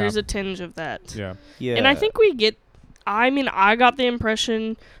 Yeah. There's a tinge of that. Yeah. Yeah. And I think I got the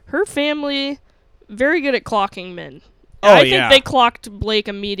impression her family very good at clocking men. Oh, I yeah. think they clocked Blake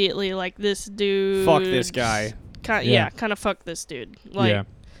immediately. Like, this dude. Fuck this guy. Yeah, kind of fuck this dude. Like, yeah.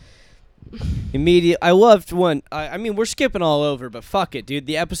 Immediate. I loved one. I mean, we're skipping all over, but fuck it, dude.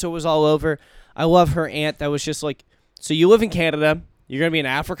 The episode was all over. I love her aunt that was just like, so you live in Canada. You're going to be in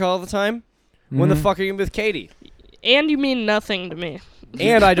Africa all the time? When the fuck are you with Katie? And you mean nothing to me.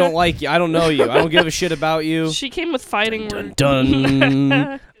 And I don't like you. I don't know you. I don't give a shit about you. She came with fighting words.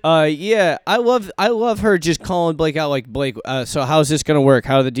 Dun. Yeah, I love her just calling Blake out like, Blake, so how's this gonna work?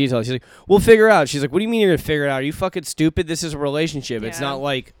 How are the details? She's like, we'll figure it out. She's like, what do you mean you're gonna figure it out? Are you fucking stupid? This is a relationship. Yeah. It's not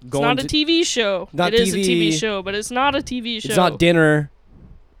like It's going not a TV show. Not It is a TV. TV show, but it's not a TV show. It's not dinner.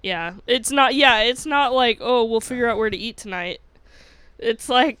 Yeah. It's not like, oh, we'll figure out where to eat tonight. It's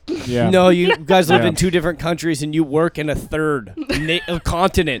like Yeah. No, you guys live Yeah. in 2 different countries and you work in a third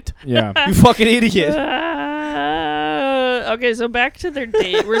continent. Yeah. You fucking idiot. okay, so back to their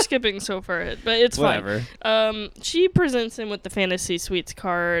date. We're skipping so far ahead, but it's Whatever. fine. She presents him with the fantasy suites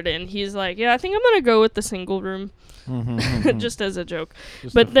card, and he's like, "Yeah, I think I'm gonna go with the single room," just as a joke.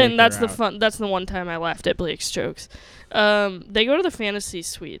 Just But to then fake that's her the out. fun. That's the one time I laughed at Blake's jokes. They go to the fantasy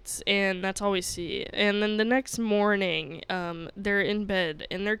suites, and that's all we see. And then the next morning, they're in bed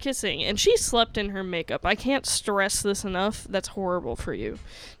and they're kissing, and she slept in her makeup. I can't stress this enough. That's horrible for you.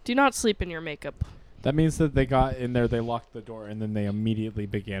 Do not sleep in your makeup. That means that they got in there, they locked the door, and then they immediately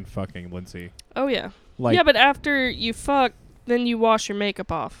began fucking Lindsay. Oh yeah. Like, Yeah, but after you fuck, then you wash your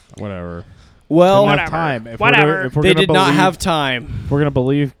makeup off. whatever. Well, Didn't have whatever. time. If Whatever. We're gonna, if we're they gonna did not believe- have time. If we're gonna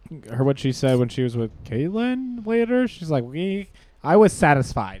believe her, what she said when she was with Caitlyn later, she's like, I was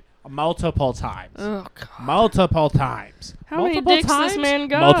satisfied multiple times. Oh god. Multiple times. How multiple many dicks times? this man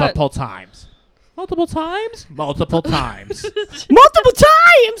got? Multiple times. Multiple times? Multiple times. Multiple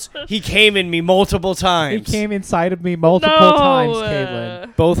times! He came in me multiple times. He came inside of me multiple No, times,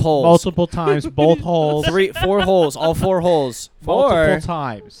 Caitlyn. Both holes. Multiple times, both holes. 4 holes. All 4 holes. 4. Multiple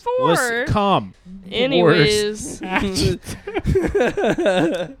times. Four. Come. Anyways,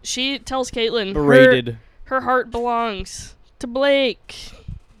 she tells Caitlyn Berated. her heart belongs to Blake.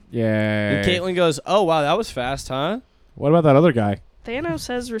 Yeah. And Caitlyn goes, oh, wow, that was fast, huh? What about that other guy? Thanos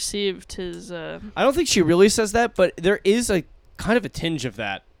has received his. I don't think she really says that, but there is a kind of a tinge of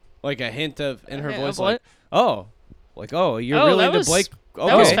that. Like a hint of in her A hint voice, of like, oh, you're Oh, really that into was- Blake. Okay.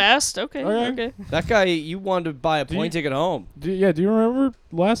 That was fast. Okay. Okay. Okay. That guy, you wanted to buy a Do plane you- ticket home. Do you remember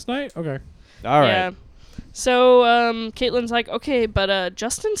last night? Okay. All right. Yeah. So Caitlyn's like, okay, but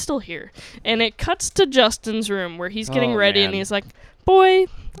Justin's still here, and it cuts to Justin's room where he's getting Oh, ready, man. and he's like, boy,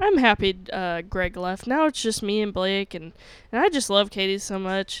 I'm happy Greg left. Now it's just me and Blake, and I just love Katie so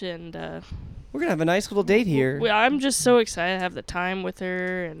much, and We're going to have a nice little date here. I'm just so excited to have the time with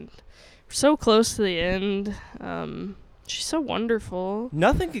her, and we're so close to the end. She's so wonderful.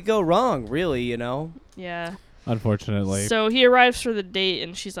 Nothing could go wrong, really, you know? Yeah. Unfortunately. So he arrives for the date,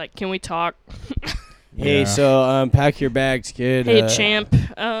 and she's like, can we talk? Hey, Yeah. so pack your bags, kid. Hey, champ.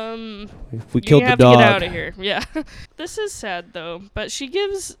 We killed you the have dog. to get out of here. Yeah. This is sad, though. But she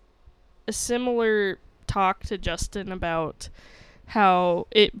gives a similar talk to Justin about how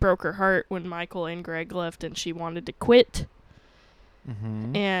it broke her heart when Michael and Greg left and she wanted to quit.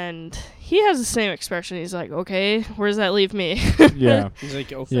 Mm-hmm. And he has the same expression. He's like, okay, where does that leave me? Yeah. He's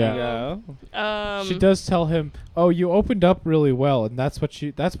like, okay, Yeah. She Um, does tell him, "Oh, you opened up really well, and that's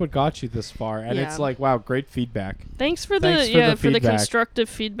what got you this far." And Yeah. it's like, wow, great feedback. Thanks for Thanks the for the for the feedback. constructive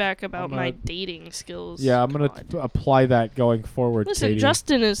feedback about I'm my gonna- dating skills. Yeah, I'm gonna God. apply that going forward, Listen, Katie.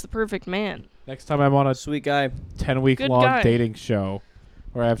 Justin is the perfect man. Next time I'm on a Sweet guy. 10-week Good long guy. dating show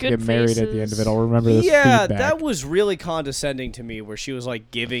where I have to Good get married at the end of faces. it, I'll remember this Yeah, feedback. that was really condescending to me, where she was like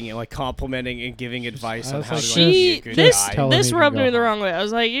giving and like complimenting and giving advice I on was how like, to like, be a She good this guy. Tell him he this can rubbed go me the home. wrong way. I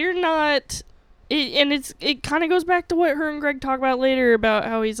was like, you're not. It kind of goes back to what her and Greg talk about later about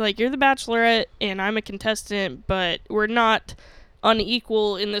how he's like, you're the Bachelorette and I'm a contestant, but we're not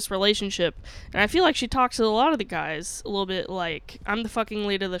unequal in this relationship. And I feel like she talks to a lot of the guys a little bit like, I'm the fucking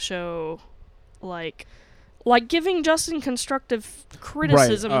lead of the show, like giving Justin constructive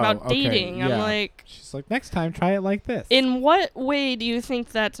criticism Oh, about okay, dating. I'm yeah. like, She's like, next time, try it like this. in what way do you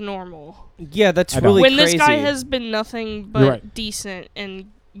think that's normal? Yeah, that's I know. really When crazy. this guy has been nothing but You're right. decent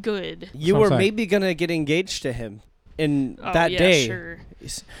and good. You That's what were I'm saying. maybe gonna get engaged to him in Oh, that yeah, day. Sure.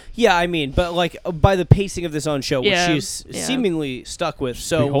 Yeah, I mean, but like by the pacing of this own show, Yeah, which she's yeah. seemingly stuck with.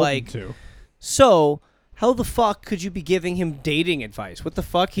 So Beholden like, to. so how the fuck could you be giving him dating advice? What the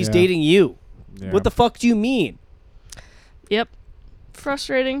fuck? He's Yeah. dating you. Yeah. What the fuck do you mean? Yep.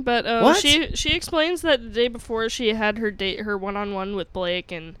 Frustrating, but What? she explains that the day before she had her one-on-one with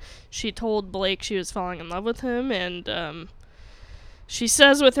Blake, and she told Blake she was falling in love with him, and She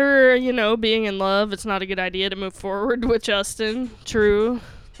says with her, being in love, it's not a good idea to move forward with Justin. True.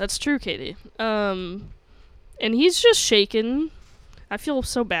 That's true, Katie. And he's just shaken. I feel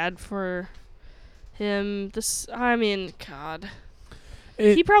so bad for him. God.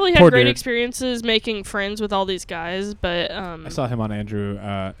 He probably had great experiences making friends with all these guys, but I saw him on Andrew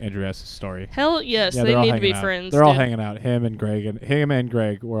S.'s story. Hell yes, they need to be friends. They're all hanging out. Him and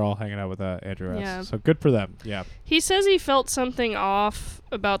Greg were all hanging out with Andrew S. Yeah. So good for them. Yeah. He says he felt something off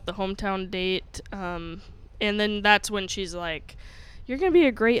about the hometown date, and then that's when she's like, "You're gonna be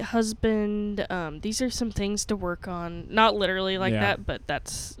a great husband. These are some things to work on." Not literally like that, but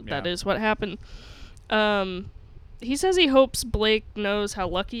that is what happened. He says he hopes Blake knows how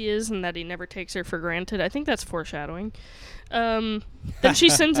lucky he is and that he never takes her for granted. I think that's foreshadowing. Then she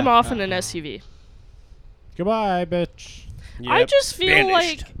sends him off in an SUV. Goodbye, bitch. Yep. I just feel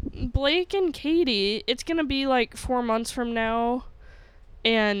Vanished. like Blake and Katie, it's going to be like 4 months from now,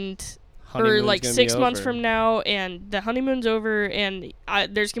 or Honeymoon's like gonna 6 be months over. from now, and the honeymoon's over, and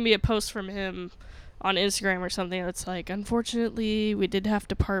there's going to be a post from him on Instagram or something that's like, unfortunately, we did have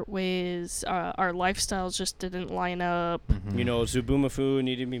to part ways. Our lifestyles just didn't line up. You know, Zubumafu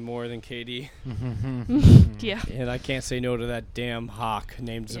needed me more than Katie. Yeah. And I can't say no to that damn hawk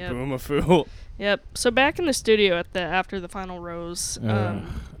named Yep. Zubumafu. Yep. So back in the studio after the final rose,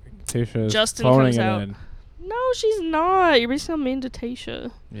 Tasha's Justin phoning comes it out. in. No, she's not. You're being so mean to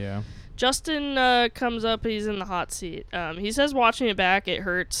Tasha. Yeah. Justin comes up. He's in the hot seat. He says watching it back, it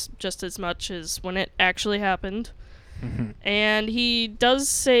hurts just as much as when it actually happened. And he does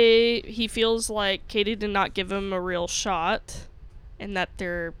say he feels like Katie did not give him a real shot, and that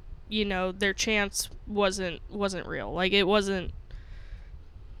their chance wasn't real. Like it wasn't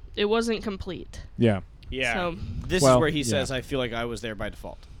complete. Yeah. Yeah. So This is where he says, I feel like I was there by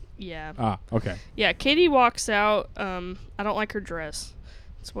default. yeah. Ah, okay. Yeah, Katie walks out. I don't like her dress.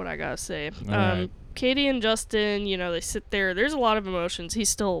 That's what I gotta say. Alright. Katie and Justin, they sit there. There's a lot of emotions. He's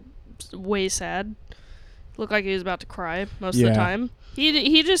still way sad. Looked like he was about to cry most of the time.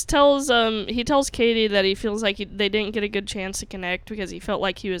 He just tells Katie that he feels like they didn't get a good chance to connect because he felt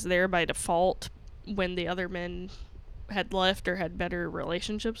like he was there by default when the other men had left or had better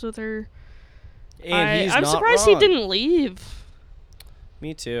relationships with her. And I'm not surprised wrong. he didn't leave.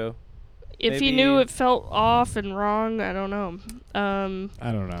 Me too. If he knew it felt off and wrong, I don't know.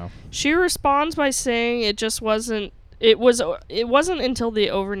 I don't know. She responds by saying it just wasn't. It wasn't until the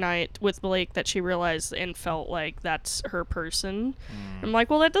overnight with Blake that she realized and felt like that's her person. I'm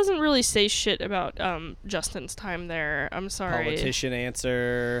like, well, that doesn't really say shit about Justin's time there. I'm sorry. Politician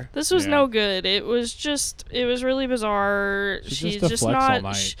answer. This was no good. It was really bizarre. She's just all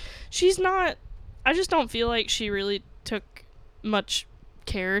night. She's not. I just don't feel like she really took much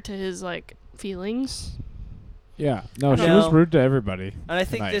care to his feelings. Yeah. No, she was rude to everybody. And I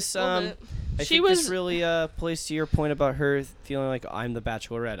think tonight. this this really plays to your point about her feeling like I'm the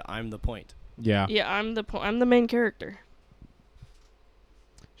Bachelorette. I'm the point. Yeah. Yeah, I'm the main character.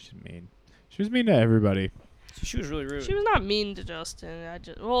 She's mean. She was mean to everybody. She was really rude. She was not mean to Justin.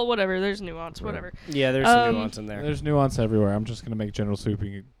 Whatever. There's nuance. Whatever. Yeah, there's some nuance in there. There's nuance everywhere. I'm just gonna make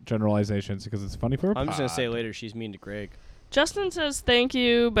sweeping generalizations because it's funny for a I'm just gonna pod. say later she's mean to Greg. Justin says thank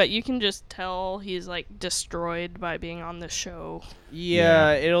you, but you can just tell he's destroyed by being on the show.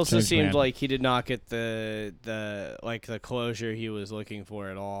 Yeah, it also Changed seemed man. like he did not get the closure he was looking for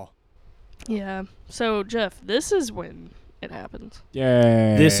at all. Yeah. So Jeff, this is when it happens.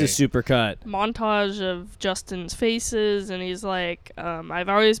 Yay. This is super cut. Montage of Justin's faces, and he's like, I've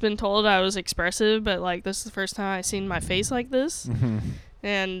always been told I was expressive, but this is the first time I've seen my face like this.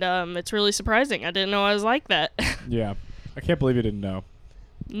 And it's really surprising. I didn't know I was like that. Yeah. I can't believe you didn't know.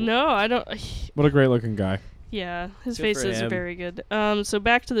 No, I don't. What a great looking guy. Yeah, his Good for faces are him. very good. So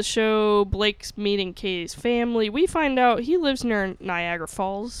back to the show. Blake's meeting Katie's family. We find out he lives near Niagara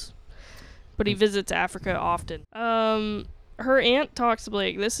Falls, but he visits Africa often. Her aunt talks to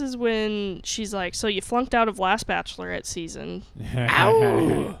Blake. This is when she's like, "So you flunked out of last Bachelorette season?"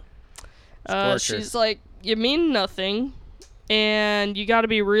 Ow! She's like, "You mean nothing." And you got to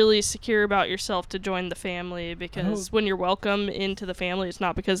be really secure about yourself to join the family because when you're welcome into the family, it's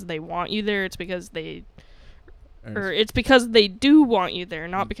not because they want you there. It's because it's because they do want you there,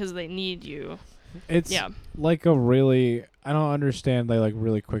 not because they need you. It's like a really. I don't understand. They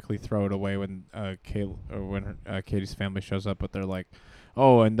really quickly throw it away when Katie's family shows up, but they're like,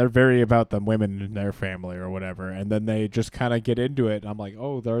 oh, and they're very about the women in their family or whatever, and then they just kind of get into it. And I'm like,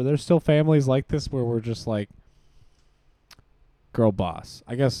 oh, there's still families like this where we're just like. Girl boss.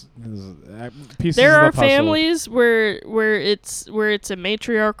 I guess pieces there of are the puzzle. families where it's a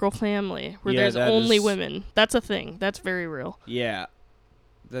matriarchal family where there's only women. That's a thing. That's very real. Yeah.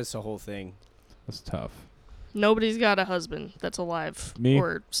 That's the whole thing. That's tough. Nobody's got a husband that's alive Me?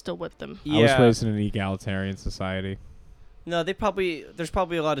 or still with them. I was raised in an egalitarian society. No, there's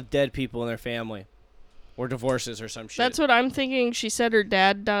probably a lot of dead people in their family, or divorces or some shit. That's what I'm thinking. She said her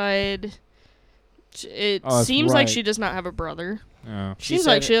dad died. It Oh, that's seems like right. she does not have a brother. Oh. Seems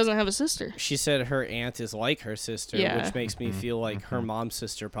like she doesn't have a sister. She said her aunt is like her sister, Yeah. which makes me feel like her mom's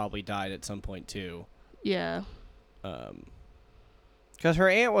sister probably died at some point too. Yeah. Because her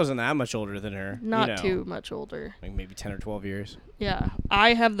aunt wasn't that much older than her. Not too much older. Like maybe 10 or 12 years. Yeah.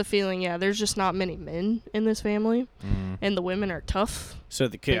 I have the feeling, there's just not many men in this family. And the women are tough. So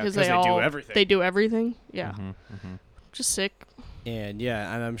because they all do everything. They do everything. Yeah. Just sick. And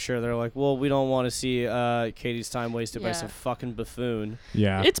and I'm sure they're like, well, we don't want to see Katie's time wasted by some fucking buffoon.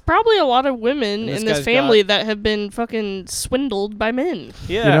 Yeah. It's probably a lot of women this in this guy's family that have been fucking swindled by men.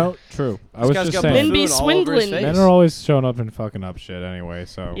 Yeah. You know, true. I was just saying. Men be swindling. Men Men are always showing up and fucking up shit anyway,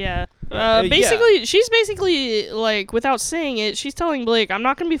 so. Yeah. Basically, she's basically, like, without saying it, she's telling Blake, I'm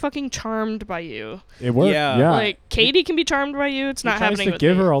not going to be fucking charmed by you. It worked. Yeah. Like, Katie can be charmed by you. It's not happening to with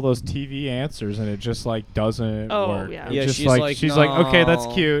give me. her all those TV answers, and it just, like, doesn't work. Yeah. It's Yeah, just she's like, like, okay, that's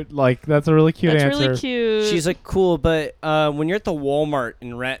no. cute. Like, that's a really cute That's answer. really cute. She's like, cool, but when you're at the Walmart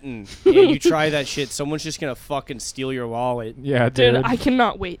in Renton and you try that shit, someone's just going to fucking steal your wallet. Yeah, dude. I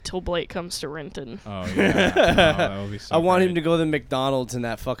cannot wait till Blake comes to Renton. Oh, yeah. Oh, that would be so I want great. him to go to McDonald's in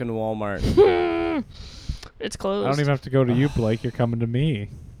that fucking Walmart. It's closed. I don't even have to go to you, Blake. You're coming to me.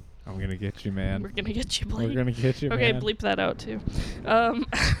 I'm going to get you, man. We're going to get you, Blake. We're going to get you, Okay, man. bleep that out, too.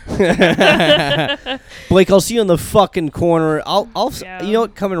 Blake, I'll see you in the fucking corner. I'll Yeah. You know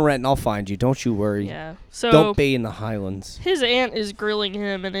what? Come in Renton. I'll find you. Don't you worry. Yeah. So Don't be in the Highlands. his aunt is grilling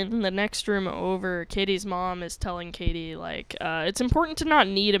him, and in the next room over, Katie's mom is telling Katie, like, it's important to not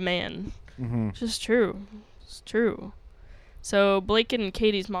need a man. Mm-hmm. Which is true. It's true. So Blake and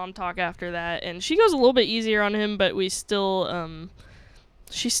Katie's mom talk after that, and she goes a little bit easier on him, but we still,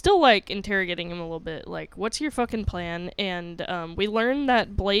 she's still, like, interrogating him a little bit, like, what's your fucking plan? And we learn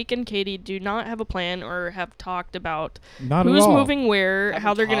that Blake and Katie do not have a plan or have talked about Not who's at all. moving where, Haven't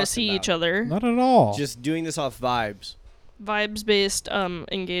how they're going to talked see about each it. other. Not at all. Just doing this off vibes. Vibes-based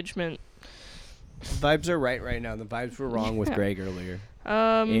engagement. Vibes are right now. The vibes were wrong with Yeah. Greg earlier.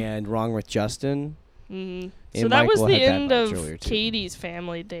 And And wrong with Justin. So And that was Michael the had that end vibes of earlier, too. Katie's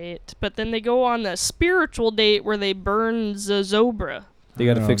family date. But then they go on the spiritual date where they burn Zozobra. They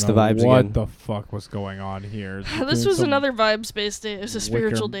got to I fix the don't know vibes what again. the fuck was going on here? This Doing was some another vibes-based date. It was a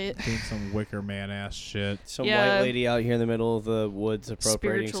spiritual date. Doing some Wicker Man ass shit. Some Yeah. white lady out here in the middle of the woods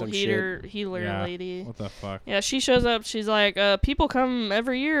appropriating Spiritual some healer Yeah. lady. What the fuck? Yeah, she shows up. She's like, people come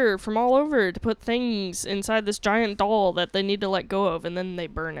every year from all over to put things inside this giant doll that they need to let go of, and then they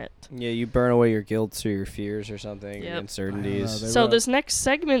burn it. shit. Yeah, you burn away your guilts or your fears or something, Yep. your uncertainties. They So wrote- this next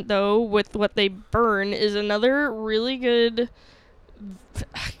segment, though, with what they burn, is another really good.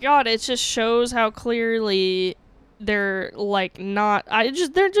 God, it just shows how clearly they're like not.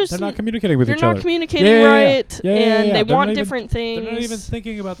 They're not communicating with they're each not other. communicating right, Yeah, and they They're want not even- different things. They're not even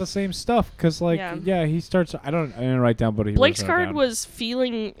thinking about the same stuff. Cause like, Yeah. he starts. I didn't write down, but he Blake's wrote card down. was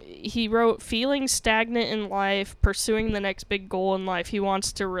feeling. He wrote feeling stagnant in life, pursuing the next big goal in life. He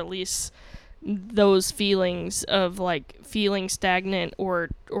wants to release those feelings of like feeling stagnant or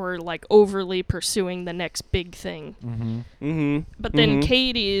like overly pursuing the next big thing. Mm-hmm. But then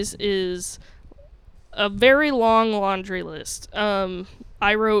Katie's is a very long laundry list.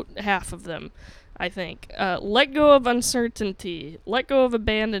 I wrote half of them, I think. Let go of uncertainty, let go of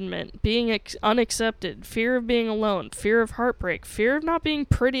abandonment, being unaccepted, fear of being alone, fear of heartbreak, fear of not being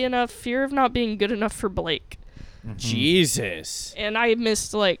pretty enough, fear of not being good enough for Blake. Jesus. And I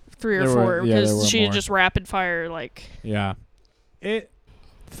missed like 3 or There 4 were- there because were she more. just rapid fire like. Yeah. It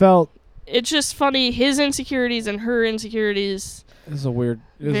felt. It's just funny, his insecurities and her insecurities It was a weird.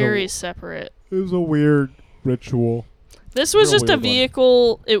 It was very a, separate. it was a weird ritual. This was Real just a weird one.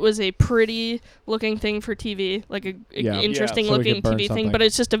 vehicle. It was a pretty looking thing for TV, like a Yeah. interesting so we looking could burn TV thing, something. but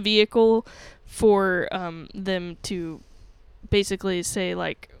it's just a vehicle for them to basically say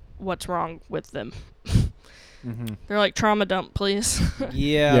like what's wrong with them. Mm-hmm. They're like trauma dump, please.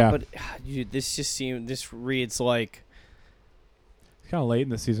 Yeah, but dude, this reads like It's kind of late in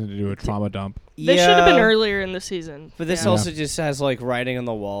the season to do a trauma dump. They should have been earlier in the season. But this Yeah. also just has like writing on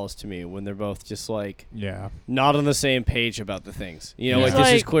the walls to me when they're both just like Yeah. not on the same page about the things. You know, Yeah. like It's this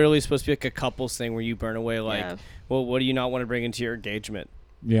is like- clearly supposed to be like a couples thing where you burn away like, Yeah. well, what do you not want to bring into your engagement?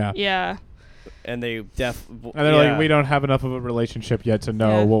 Yeah. Yeah. And they And they're like, we don't have enough of a relationship yet to know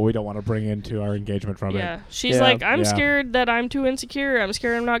Yeah. what we don't want to bring into our engagement from Yeah. it. She's Yeah. like, I'm Yeah. scared that I'm too insecure. I'm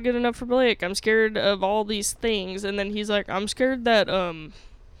scared I'm not good enough for Blake. I'm scared of all these things. And then he's like, I'm scared that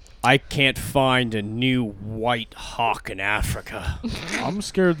I can't find a new white hawk in Africa. I'm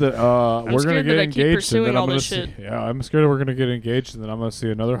scared that we're gonna scared get that I keep engaged, and pursuing then I'm all gonna this see. shit. Yeah, I'm scared that we're gonna get engaged, and then I'm gonna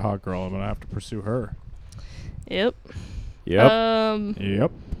see another hot girl. I'm gonna have to pursue her. Yep. Yep.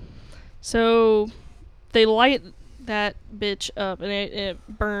 Yep. So they light that bitch up and it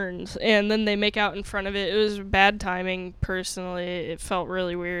burns, and then they make out in front of it. It was bad timing, personally. It felt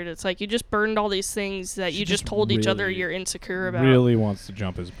really weird. It's like you just burned all these things that you just told each other really, you're insecure about. Really wants to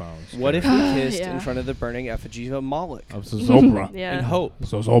jump his bones. What if we kissed Yeah. in front of the burning effigy of Moloch? Of Zobra. Yeah. And hope.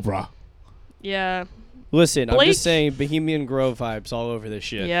 So Zobra. Yeah. Listen, I'm Blake- just saying Bohemian Grove vibes all over this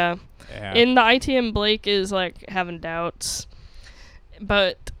shit. Yeah. Yeah. In the ITM, Blake is like having doubts,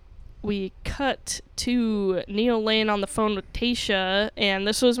 but we cut to Neil Lane on the phone with Tasha, and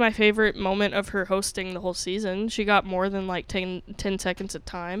this was my favorite moment of her hosting the whole season. She got more than like 10 seconds of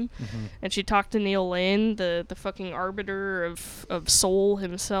time, and she talked to Neil Lane, the fucking arbiter of soul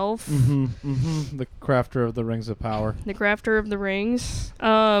himself, The crafter of the rings of power. the crafter of the rings.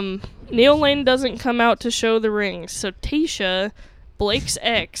 Neil Lane doesn't come out to show the rings, so Tasha, Blake's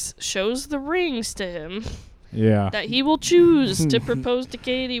ex, shows the rings to him Yeah. that he will choose to propose to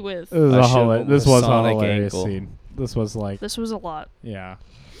Katie with. This was I a, showed him this the was a Sonic hilarious angle. scene. This was like, This was a lot. yeah.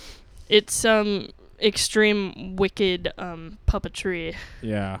 It's extreme wicked puppetry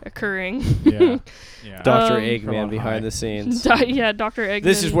Yeah. occurring. Yeah. Yeah. Dr. Um, Eggman Come on, behind hi. the scenes. Yeah, Dr. Eggman.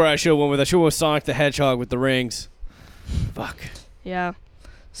 This is where I should have went with. I should have went Sonic the Hedgehog with the rings. Fuck. Yeah.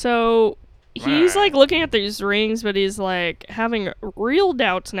 So he's like looking at these rings, but he's like having real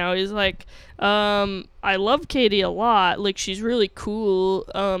doubts now. He's like, I love Katie a lot. Like, she's really cool.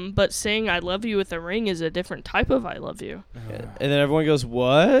 But saying I love you with a ring is a different type of I love you. And then everyone goes,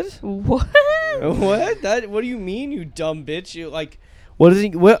 "What? What? What? What do you mean, you dumb bitch? You like, what is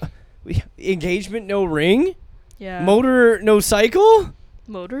it? What? Engagement, no ring? Yeah. Motor, no cycle?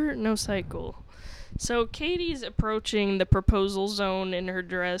 Motor, no cycle. So Katie's approaching the proposal zone in her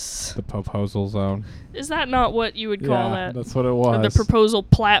dress. The proposal zone. Is that not what you would call Yeah, that? that's what it Or was. the proposal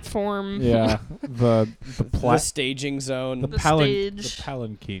platform. Yeah. the The staging zone. the the palanquin. stage. The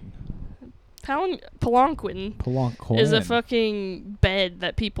Palanquin palanquin. is a fucking bed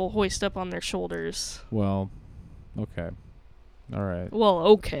that people hoist up on their shoulders. Well, okay. All right. Well,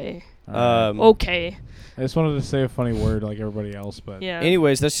 okay. All right. Okay. I just wanted to say a funny word like everybody else, but Yeah.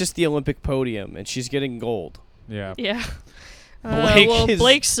 Anyways, that's just the Olympic podium, and she's getting gold. yeah. Yeah. Blake is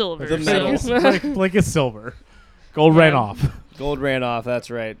Blake's silver. the medal. so- Blake is silver. Gold ran off. Gold ran off, that's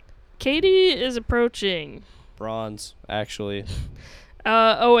right. Katie is approaching. Bronze, actually.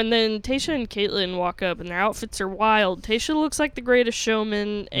 And then Tasha and Caitlyn walk up, and their outfits are wild. Tasha looks like the greatest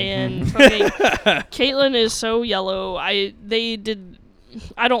showman, and fucking Caitlyn is so yellow. I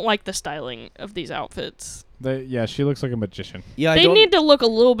don't like the styling of these outfits. Yeah, she looks like a magician. Yeah, They need to look a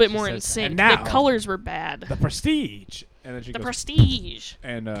little bit She more in says, sync. "And The now, colors were bad. the prestige. And then she The goes, prestige.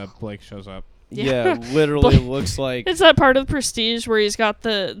 and Blake shows up. Yeah, literally looks like... It's that part of Prestige where he's got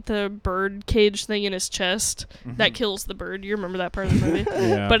the bird cage thing in his chest that kills the bird. You remember that part of the movie?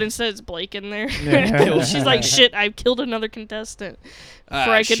 Yeah. But instead it's Blake in there. Yeah. She's like, shit, I killed another contestant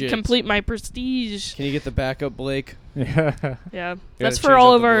before I could shit. complete my Prestige. Can you get the backup, Blake? Yeah. Yeah, Gotta that's change for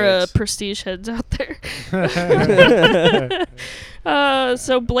all up of the our Blakes. Prestige heads out there.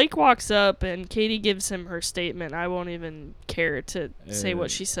 So Blake walks up and Katie gives him her statement. I won't even care to say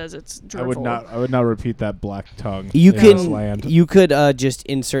what she says. It's drivel. I would not repeat that black tongue. You in this can land. you could just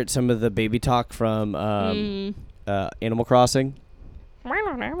insert some of the baby talk from Animal Crossing.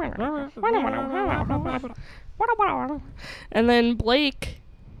 And then Blake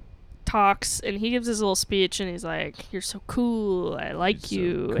talks and he gives his little speech and he's like, "You're so cool. I like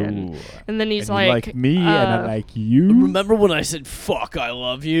you." So And cool. and then he's And you like me, and I like you. Remember when I said "fuck"? I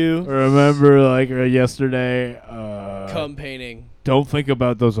love you. Remember, like yesterday. Cum painting. Don't think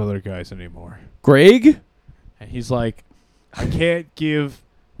about those other guys anymore. Greg. And he's like, I can't give.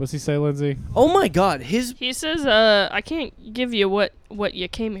 What's he say, Lindsay? Oh my God, his he says, "I can't give you what you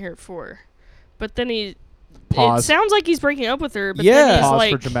came here for." But then it Pause. sounds like he's breaking up with her, but Yeah. then he's Pause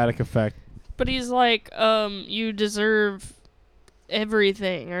like, for dramatic effect. but he's like, you deserve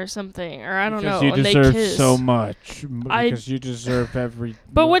everything or something, or I don't know. Because you and they deserve kiss. so much. I- Because you deserve every.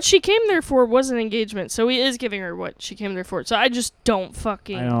 But what she came there for was an engagement, so he is giving her what she came there for. So I just don't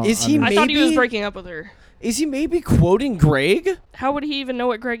fucking. I don't Is he I thought he was Maybe- breaking up with her. is he maybe quoting Greg? How would he even know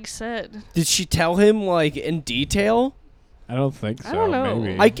what Greg said? Did she tell him like in detail? I don't think so. I don't know.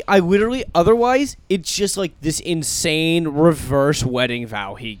 Maybe. I literally, otherwise, it's just like this insane reverse wedding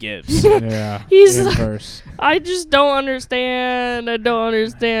vow he gives. Yeah. He's inverse. I just don't understand. I don't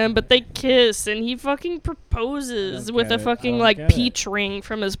understand. But they kiss, and he fucking proposes I with a don't fucking get like it. peach ring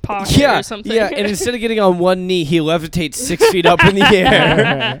from his pocket Yeah, or something. yeah, and instead of getting on one knee, he levitates 6 feet up in the air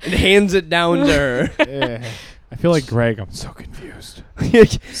and hands it down to her. Yeah. I feel like Greg. I'm so confused.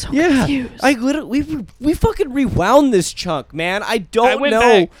 So Yeah, confused. I literally we fucking rewound this chunk, man. I don't went know.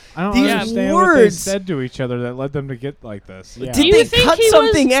 back. I don't These understand what they words. said to each other that led them to get like this. Yeah. Do Did you they think cut he was-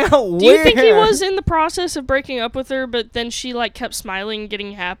 something out? Do you think he was in the process of breaking up with her, but then she like kept smiling,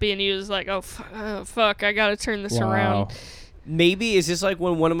 getting happy, and he was like, "Oh, fuck, I gotta turn this around." Maybe is this like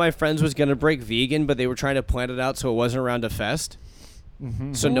when one of my friends was gonna break vegan, but they were trying to plan it out so it wasn't around a fest,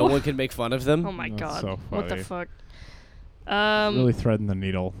 Mm-hmm. so no one could make fun of them. Oh my That's god, so what the funny. fuck? Really threading the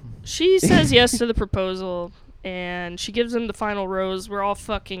needle. She says yes to the proposal, and she gives him the final rose. We're all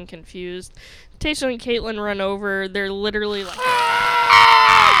fucking confused. Tasha and Caitlin run over. They're literally like,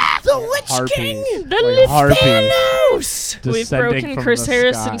 The Witch Harpies. King! the Like Lich harpies. Thanos! We've Descending broken from Chris the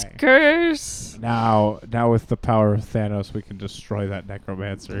Harrison's sky. curse. Now with the power of Thanos, we can destroy that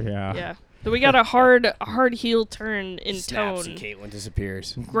necromancer. Yeah. Yeah. But we got a hard heel turn in Snaps tone. and Caitlin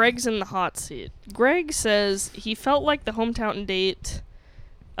disappears. Greg's in the hot seat. Greg says he felt like the hometown date,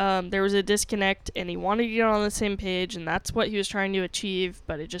 there was a disconnect, and he wanted to get on the same page, and that's what he was trying to achieve,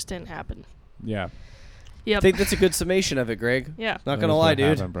 but it just didn't happen. Yeah. I Yep. think that's a good summation of it, Greg. Yeah. Not That gonna is lie, what dude.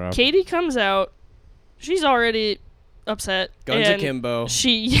 happened, bro. Katie comes out. She's already upset. Guns and akimbo.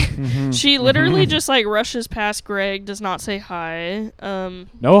 She Mhm. she literally just like rushes past Greg, does not say hi.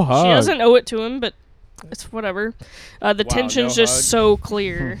 No hug. She doesn't owe it to him, but it's whatever. The Wow, tension's no just hug. so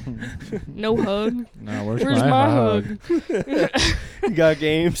clear. No hug. No, where's Where's my, my hug? You got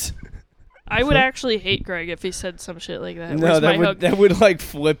games. I would actually hate Greg if he said some shit like that. No, Where's my that would hug? that would like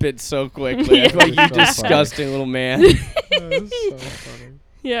flip it so quickly. I'd be like, Yeah. you So funny. disgusting little man. That's so funny.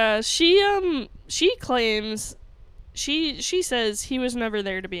 Yeah, she claims she says he was never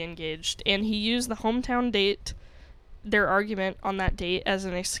there to be engaged, and he used the hometown date, their argument on that date, as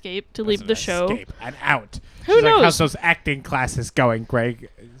an escape to leave the show. Escape and out. Who She's knows? Like, how's those acting classes going, Greg?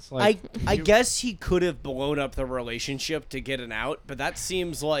 It's like, I guess he could have blown up the relationship to get an out, but that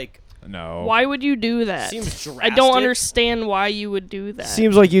seems like no. Why would you do that? Seems I don't drastic. understand why you would do that.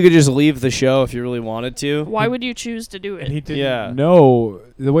 seems like you could just leave the show if you really wanted to. Why would you choose to do And he it? didn't Yeah. know.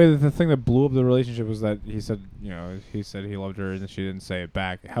 The way that the thing that blew up the relationship was that he said, he said he loved her and she didn't say it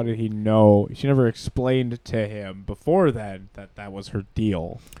back. How did he know? She never explained to him before then that was her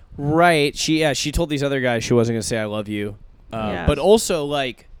deal. Right. She told these other guys she wasn't gonna say I love you. Yeah. But also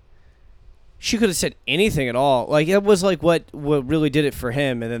like she could have said anything at all. Like it was like what really did it for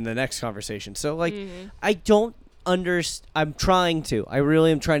him and then the next conversation. So like I don't I'm trying to. I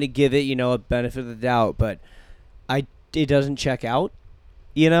really am trying to give it, a benefit of the doubt, but it doesn't check out,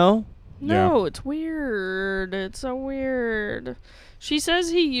 No, Yeah. it's weird. It's so weird. She says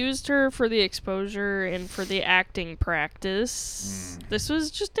he used her for the exposure and for the acting practice. This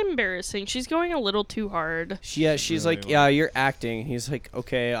was just embarrassing. She's going a little too hard. She's Really like, yeah, you're acting. He's like,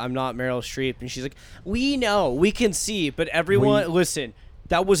 okay, I'm not Meryl Streep. And she's like, we know, we can see, but everyone, listen,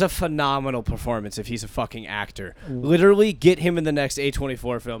 that was a phenomenal performance if he's a fucking actor. Literally, get him in the next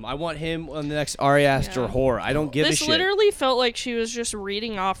A24 film. I want him on the next Ari Aster Yeah. horror. I don't give a This shit. literally felt like she was just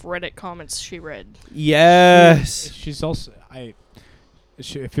reading off Reddit comments she read. Yes. She's also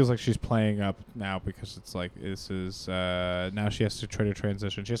it feels like she's playing up now because it's like this is now she has to try to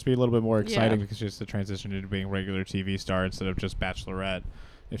transition. She has to be a little bit more exciting Yeah. because she has to transition into being a regular TV star instead of just Bachelorette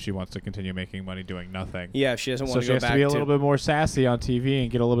if she wants to continue making money doing nothing. Yeah, if she doesn't So want she to go has back to be a little bit more sassy on TV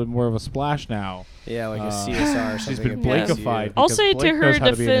and get a little bit more of a splash now. Yeah, like a CSR or something. She's been at Yeah. PSU. Blakeified. I'll because say to Blake her knows how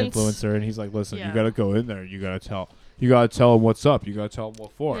to be an defense- influencer, and he's like, "Listen, Yeah. you got to go in there. You got to tell him what's up. You got to tell him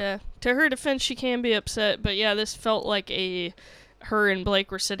what for." Yeah. To her defense, she can be upset, but yeah, this felt like her and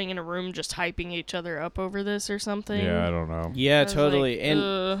Blake were sitting in a room just hyping each other up over this or something. Yeah, I don't know. Yeah, I was totally. like, And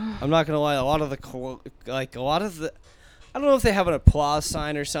I'm not gonna lie, a lot of the I don't know if they have an applause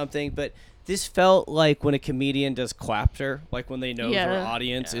sign or something, but this felt like when a comedian does clapter, like when they know their Yeah.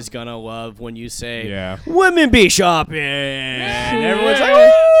 audience is gonna love when you say Yeah. women be shopping. And everyone's like,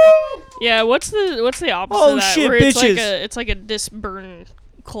 "Woo!" Yeah, what's the opposite Oh, of that? shit, where bitches. it's like a disburn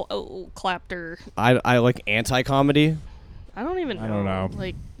clapter. I like anti-comedy. I don't even know. I don't know.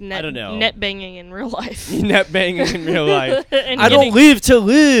 Like net, I don't know. net banging in real life. Net banging in real life. And I don't live to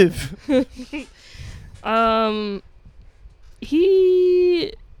live.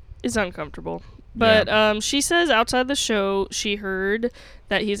 He is uncomfortable. But she says outside the show she heard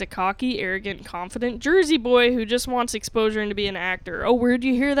that he's a cocky, arrogant, confident Jersey boy who just wants exposure and to be an actor. Oh, where'd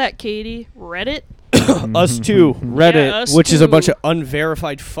you hear that, Katie? Reddit? Us too. Reddit, Yeah, us which is a too. bunch of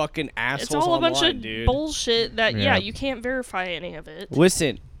unverified fucking assholes It's all a bunch online, of dude. bullshit that, Yeah. you can't verify any of it.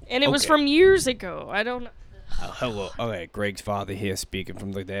 Listen. And it was okay. from years ago. I don't know. Hello. Okay, Greg's father here speaking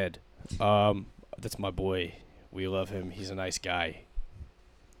from the dead. That's my boy. We love him. He's a nice guy.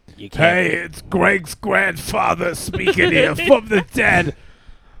 You can't. Hey, it's Greg's grandfather speaking here from the dead.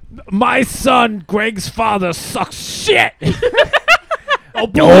 My son, Greg's father, sucks shit.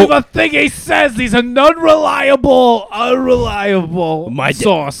 Don't believe a thing he says. He's an unreliable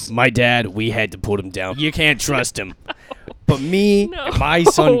source. My dad, we had to put him down. You can't trust him. But me, No. and my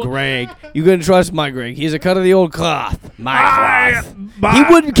son Greg, you can trust my Greg. He's a cut of the old cloth. My cloth. He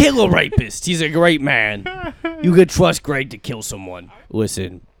wouldn't kill a rapist. He's a great man. You could trust Greg to kill someone.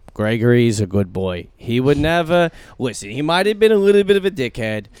 Listen, Gregory's a good boy. He would never... Listen, he might have been a little bit of a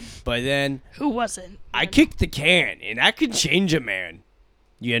dickhead, but then Who wasn't? I kicked the can, and that could change a man.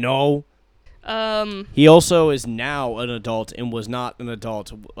 You know? Um, He also is now an adult and was not an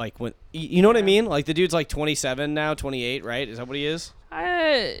adult. Like, when... You know what I mean? Like, the dude's like 27 now, 28, right? Is that what he is?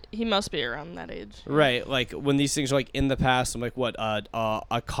 he must be around that age. Right, like when these things are like in the past, I'm like, what?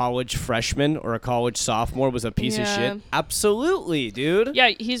 A college freshman or a college sophomore was a piece of Yeah. shit. Absolutely, dude. Yeah,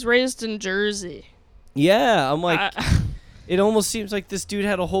 he's raised in Jersey. Yeah, I'm like, I- it almost seems like this dude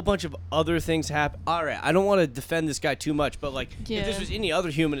had a whole bunch of other things happen. All right, I don't want to defend this guy too much, but like, if this Yeah. was any other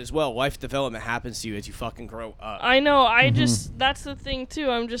human as well, life development happens to you as you fucking grow up. I know. That's the thing too.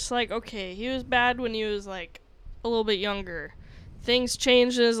 I'm just like, okay, he was bad when he was like a little bit younger. Things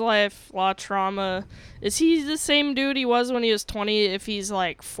changed in his life, a lot of trauma. Is he the same dude he was when he was 20 if he's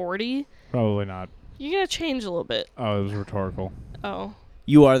like 40? Probably not. You're gonna change a little bit. Oh, it was rhetorical. Oh.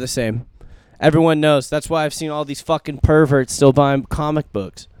 You are the same. Everyone knows. That's why I've seen all these fucking perverts still buying comic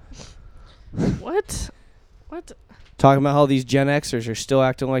books. What? What? Talking about how these Gen Xers are still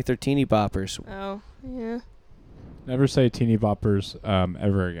acting like they're teeny boppers. Oh, yeah. Never say teeny boppers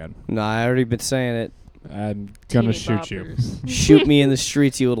ever again. Nah, I already been saying it. I'm gonna Teeny shoot you. boppers. Shoot me in the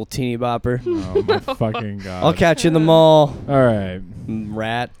streets, you little teeny bopper. Oh my fucking god. I'll catch you in the mall, All right.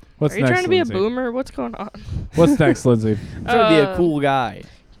 rat. What's Are you next, trying to be Lindsay? a boomer? What's going on? What's next, Lindsay? I'm trying to be a cool guy.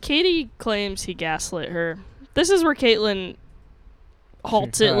 Katie claims he gaslit her. This is where Caitlin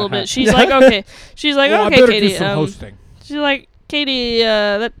halts it a little bit. She's like, okay. She's like, Well, I okay, better Katie. do some hosting. She's like, Katie,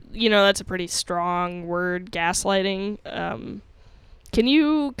 that's a pretty strong word, gaslighting. Can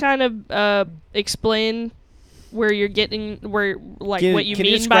you kind of explain where you're getting what you can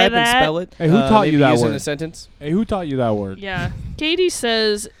you mean by describe that? and spell it? Hey, who taught you maybe that use it in word? a sentence? Hey, who taught you that word? Yeah. Katie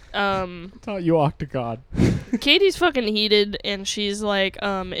says, Taught you octagon. Katie's fucking heated, and she's like,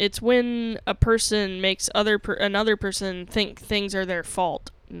 it's when a person makes another person think things are their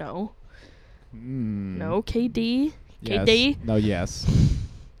fault. No. No, KD. Yes. KD. No, yes.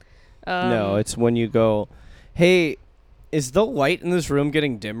 No, it's when you go, hey, is the light in this room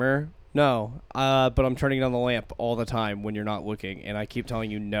getting dimmer? No, but I'm turning on the lamp all the time when you're not looking, and I keep telling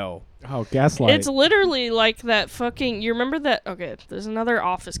you no. Oh, gaslighting. It's literally like that fucking... You remember that... Okay, there's another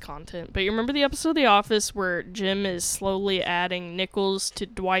Office content, but you remember the episode of The Office where Jim is slowly adding nickels to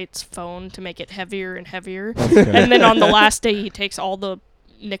Dwight's phone to make it heavier and heavier? And then on the last day, he takes all the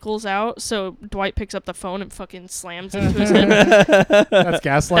nickels out, so Dwight picks up the phone and fucking slams into his head. That's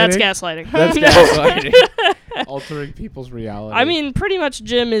gaslighting? That's gaslighting. That's gaslighting. Altering people's reality. I mean, pretty much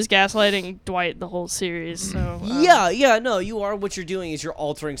Jim is gaslighting Dwight the whole series, so... Yeah, no, you are. What you're doing is you're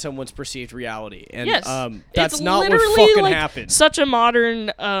altering someone's perceived reality, and Yes. that's It's not what literally, fucking like, happens. Such a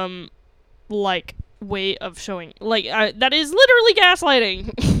modern, way of showing... that is literally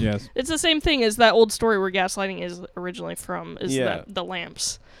gaslighting. yes. It's the same thing as that old story where gaslighting is originally from, is Yeah. the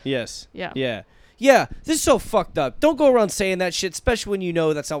lamps. Yes. Yeah. Yeah, this is so fucked up. Don't go around saying that shit, especially when you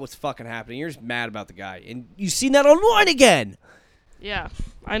know that's not what's fucking happening. You're just mad about the guy, and you've seen that online again. Yeah,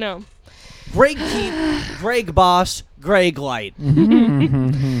 I know. Greg Keep, Greg Boss, Greg Light.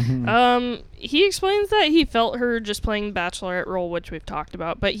 He explains that he felt her just playing the Bachelorette role, which we've talked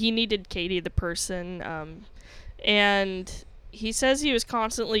about, but he needed Katie the person, and he says he was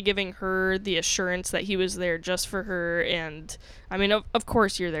constantly giving her the assurance that he was there just for her, and I mean, of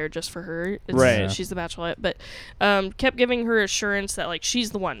course you're there just for her. Right. She's the Bachelorette, but kept giving her assurance that like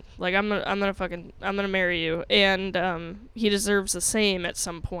she's the one. Like I'm gonna marry you, and he deserves the same at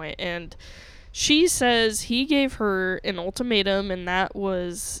some point. And she says he gave her an ultimatum, and that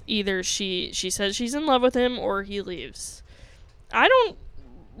was either she says she's in love with him or he leaves. I don't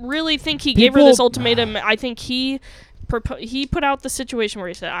really think he gave her this ultimatum. I think he put out the situation where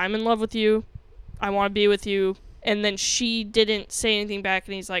he said, I'm in love with you, I want to be with you, and then she didn't say anything back,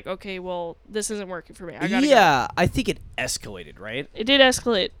 and he's like, okay, well, this isn't working for me. I gotta Yeah, I think it escalated, right? go. It did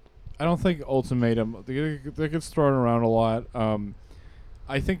escalate. I don't think ultimatum. That gets thrown around a lot.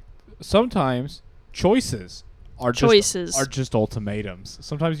 I think sometimes choices are just ultimatums.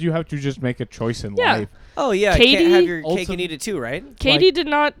 Sometimes you have to just make a choice in Yeah. life. Oh yeah, Katie- can't have your cake and eat it too, right? Katie did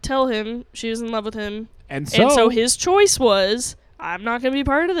not tell him she was in love with him, And and so so his choice was, I'm not going to be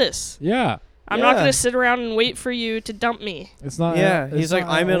part of this. yeah, I'm not Yeah. going to sit around and wait for you to dump me. it's not. Yeah, it's he's like,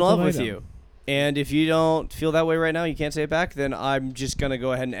 not I'm in love with ultimatum. you. And if you don't feel that way right now, you can't say it back, then I'm just going to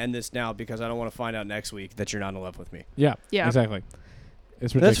go ahead and end this now because I don't want to find out next week that you're not in love with me. Yeah, Yeah. exactly.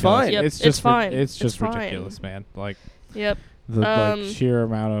 It's ridiculous. That's fine. Yep, It's it's just fine. It's just It's fine. ridiculous, man. Like Yep. the like sheer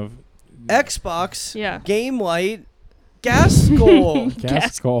amount of Xbox, Yeah. game light, gas skull,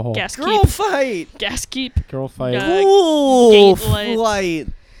 gas skull, Gas girl keep. fight, Gas keep. girl fight. pool gate light. flight,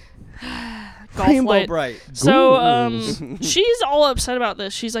 Golf rainbow light. bright. So, Ghouls. she's all upset about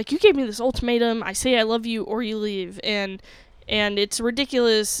this. She's like, you gave me this ultimatum. I say I love you or you leave. And it's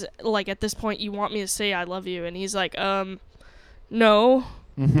ridiculous. Like, at this point, you want me to say I love you. And he's like, no.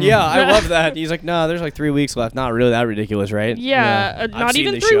 Yeah, I love that. He's like, no, there's like 3 weeks left. Not really that ridiculous, right? Yeah, I've not seen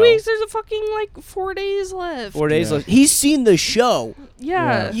even the 3 show. weeks. There's a fucking, like, 4 days left. 4 days Yeah. left. He's seen the show.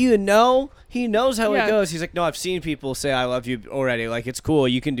 Yeah. You know, he knows how Yeah. it goes. He's like, no, I've seen people say I love you already. Like, it's cool.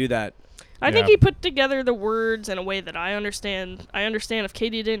 You can do that. I think Yeah. he put together the words in a way that I understand. I understand if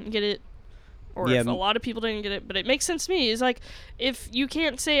Katie didn't get it, or Yeah, if a lot of people didn't get it, but it makes sense to me. It's like, if you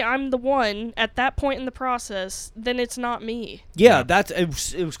can't say I'm the one at that point in the process, then it's not me. Yeah,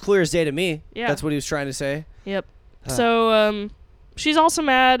 it was clear as day to me. Yeah. That's what he was trying to say. Yep. So, she's also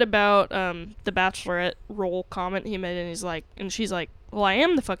mad about the Bachelorette role comment he made, and she's like, well, I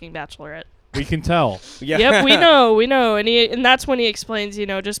am the fucking Bachelorette. We can tell. Yeah. Yep, we know, and that's when he explains,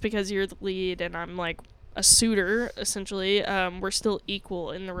 just because you're the lead and I'm like a suitor, essentially, we're still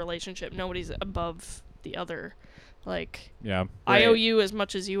equal in the relationship. Nobody's above the other. Like, Yeah. I owe Right. you as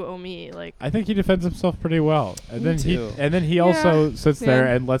much as you owe me. Like, I think he defends himself pretty well, and Me then too. he also sits there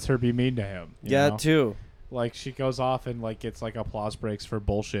Yeah. and lets her be mean to him. you Yeah, know? too. Like she goes off and like gets like applause breaks for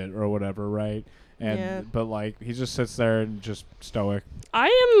bullshit or whatever, right? And Yeah. but like he just sits there and just stoic. I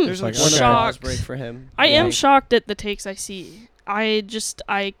am There's like like one okay. applause shocked. break for him. I Yeah. am shocked at the takes I see.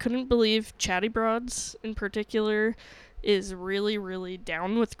 I couldn't believe Chatty Broads in particular is really, really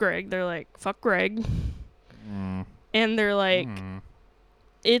down with Greg. They're like, fuck Greg. And they're like,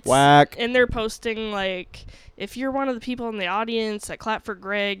 it's Whack. and they're posting like, if you're one of the people in the audience that clap for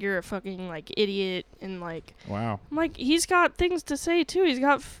Greg, you're a fucking like idiot. And like, Wow. I'm like, he's got things to say too. He's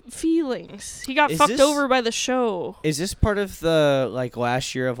got feelings. He got Is fucked this- over by the show. Is this part of the like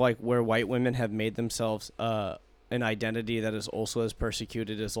last year of like where white women have made themselves an identity that is also as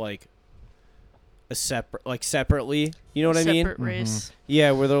persecuted as like a separately? You know what I mean? Separate race.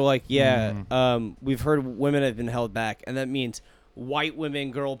 Yeah, where they're like, yeah, Mhm. we've heard women have been held back, and that means white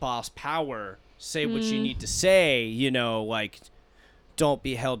women, girl boss power, say what you need to say, like, don't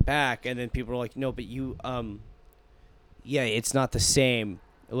be held back. And then people are like, no, but you, yeah, it's not the same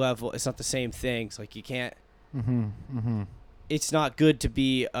level. It's not the same things. Like, you can't, it's not good to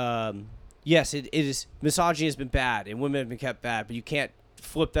be, yes, it is, misogyny has been bad, and women have been kept bad, but you can't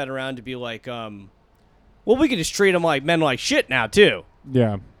flip that around to be like, well, we can just treat them like men like shit now, too.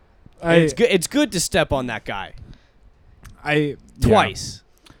 Yeah. And it's good to step on that guy twice.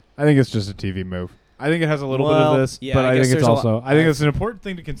 I think it's just a TV move. I think it has a little bit Well, of this, yeah, but I I guess think it's there's a also lot- I think it's an important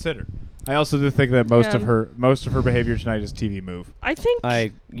thing to consider. I also do think that most Yeah. of her behavior tonight is TV move. I think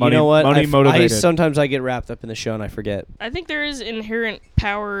You Money- know what? money motivated. Sometimes I get wrapped up in the show and I forget. there is inherent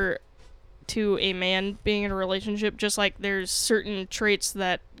power to a man being in a relationship, just like there's certain traits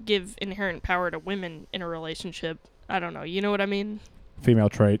that give inherent power to women in a relationship. I don't know. You know what I mean? Female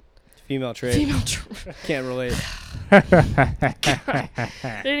trait. Female trait. Female trait. Can't relate.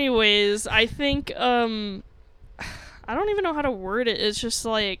 Anyways, I think I don't even know how to word it. It's just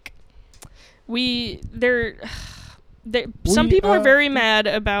like some people are very mad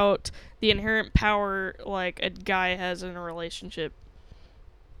about the inherent power like a guy has in a relationship,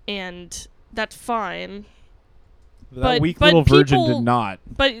 and that's fine. That weak but little virgin people- did not.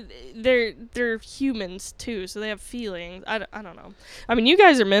 But they're humans too, so they have feelings. I don't know. I mean, you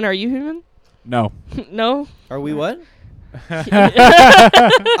guys are men. Are you human? No. No. Are we what?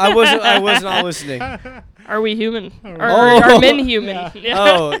 I was not listening. Are we human? Oh. Are men human? Yeah.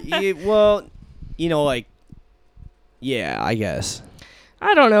 Oh, well, yeah, I guess.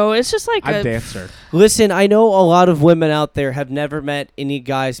 I don't know. It's just like I'm a dancer. Listen, I know a lot of women out there have never met any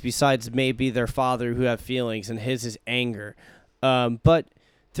guys besides maybe their father who have feelings, and his is anger. But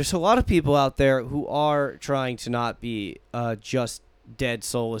there's a lot of people out there who are trying to not be just dead,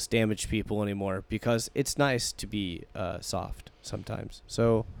 soulless, damaged people anymore, because it's nice to be soft sometimes.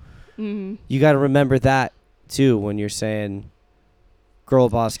 So you got to remember that too when you're saying girl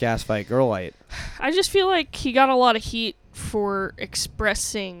boss gas fight girl light. I just feel like he got a lot of heat for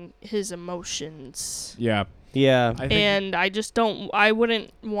expressing his emotions. Yeah. Yeah. And I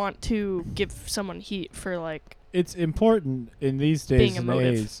wouldn't want to give someone heat for like It's important in these days being and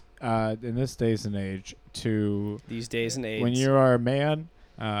emotive. age, in this days and age, to These days and age. when you are a man,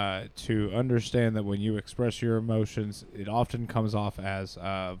 to understand that when you express your emotions, it often comes off as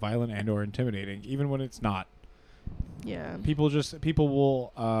violent and or intimidating, even when it's not. yeah. People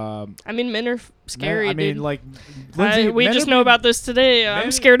will. I mean, men are scary. I mean, dude. like, Lindsay, we men just are know being- about this today. men-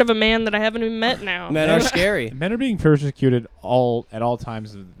 I'm scared of a man that I haven't even met now. Men are scary. Men are being persecuted at all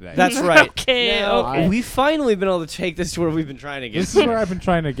times of the day. That's right. Okay, Now, okay. we've finally been able to take this to where we've been trying to get. This is where I've been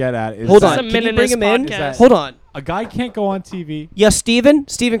trying to get at. Is Hold that on. a Can you meninist bring him in? podcast. Hold on. a guy can't go on TV. Yes, Steven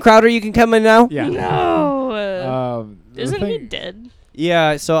Crowder, you can come in now. Yeah. No. The Isn't he thing- dead?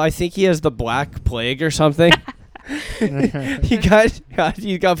 Yeah, so I think he has the Black Plague or something. he got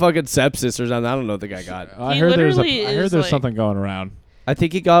fucking sepsis or something. I don't know what the guy got. I He heard literally I heard is, there's like- something going around. I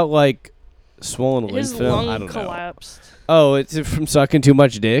think he got like swollen His lymph node. I lung don't know. collapsed. Oh, it's from sucking too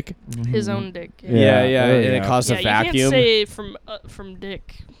much dick. His Mm-hmm. own dick. Yeah, there and you it go. caused Yeah, a you can't vacuum. say from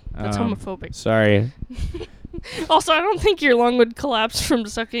dick. That's Um, homophobic. Sorry. Also, I don't think your lung would collapse from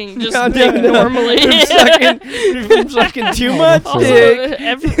sucking just No, dick no. normally. from sucking too much Also,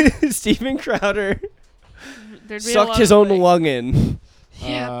 dick. Steven Crowder there'd be a sucked lot his of, own like- lung in.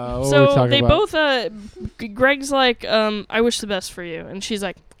 Yeah. what were we So talking they about? both. Greg's like, I wish the best for you, and she's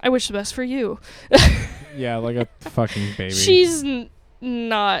like, I wish the best for you. Yeah, like a fucking baby. She's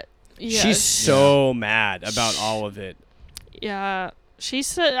not. Yeah, She's so mad about all of it. Yeah. She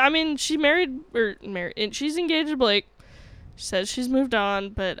said, I mean, she's and she's engaged to Blake. She says she's moved on,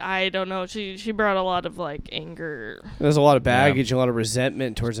 but I don't know. She brought a lot of, like, anger. There's a lot of baggage, a lot of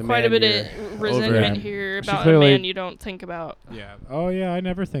resentment towards a Quite man. a bit you're of resentment over. here She about a clearly- man you don't think about. Yeah. Oh yeah, I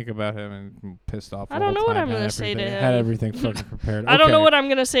never think about him and I'm pissed off. I the don't whole know what time, I'm had gonna say to everything- Had him. everything fucking prepared. I don't know Okay. what I'm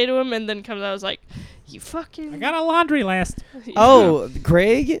going to say to him, and then comes out, I was like, you fucking... I got a laundry list. Oh,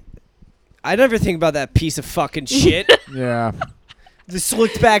 Greg? I never think about that piece of fucking shit. Yeah. The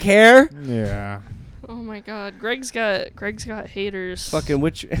slicked back hair. Yeah. Oh my god, Greg's got haters. Fucking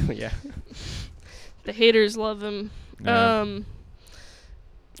which? Yeah. The haters love him. Yeah.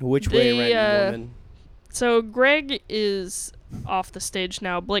 Which way, The, Randy woman? So Greg is off the stage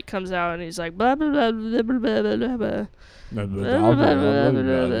now. Blake comes out and he's like blah blah blah blah blah blah blah blah. Blah, blah, blah,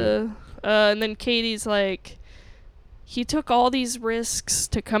 blah, blah. And then Katie's like, he took all these risks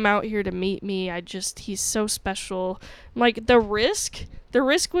to come out here to meet me. He's so special. I'm like, the risk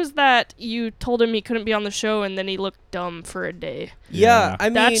was that you told him he couldn't be on the show and then he looked dumb for a day. Yeah, Yeah. I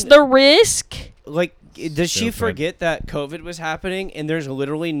mean, That's the risk? like, does she Stupid. forget that COVID was happening and there's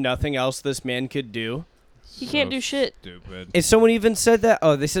literally nothing else this man could do? He can't do shit. Stupid. And someone even said that.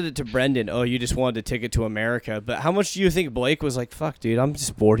 Oh, they said it to Brendan. Oh, you just wanted a ticket to America. But how much do you think Blake was like, fuck, dude, I'm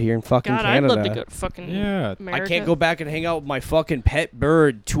just bored here in fucking God, I'd Canada. love to go to fucking Yeah. America. I can't go back and hang out with my fucking pet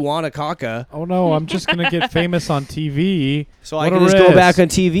bird, Tuana Kaka. Oh no, I'm just gonna get famous on TV. So What I a can just go risk. back on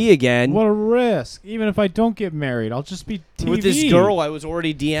TV again What a risk. Even if I don't get married, I'll just be TV. with this girl I was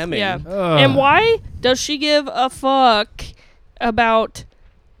already DMing. Yeah. Ugh. And why does she give a fuck about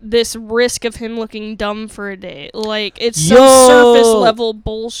this risk of him looking dumb for a day? Like, it's some Yo! surface level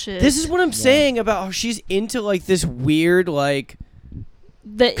bullshit. This is what I'm saying about how she's into like this weird like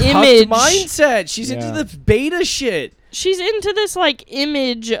the cuffed image. mindset. She's Yeah. into the beta shit. She's into this, like,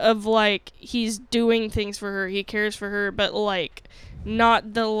 image of, like, he's doing things for her, he cares for her, but, like,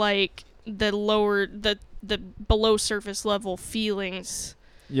 not the, like, the lower, the below surface level feelings.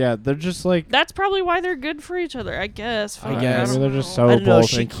 Yeah, they're just like. That's probably why they're good for each other, I guess. I Fuck, guess. don't they're just know. I so don't know, both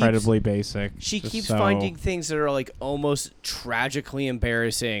she keeps- incredibly basic. She Just keeps so- finding things that are like almost tragically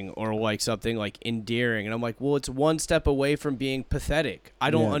embarrassing or like something like endearing, and I'm like, well, it's one step away from being pathetic. I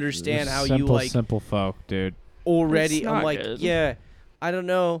don't Yeah, understand how simple, you like simple folk, dude. already. It's I'm not like, good. yeah, I don't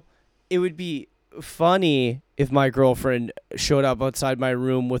know. It would be funny if my girlfriend showed up outside my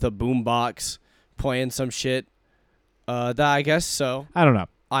room with a boombox playing some shit. That I guess so. I don't know.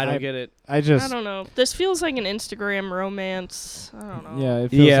 I don't I- get it. I I just. don't know. This feels like an Instagram romance. I don't know. Yeah, it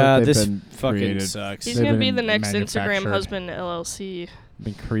feels Yeah, like they've this been fucking created, sucks. He's They've gonna be been the next Instagram manufactured. husband LLC.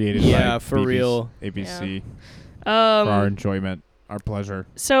 been created Yeah, by for BBC, real. ABC for our enjoyment. Our pleasure.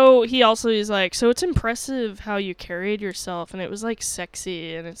 So he also is like, so it's impressive how you carried yourself, and it was like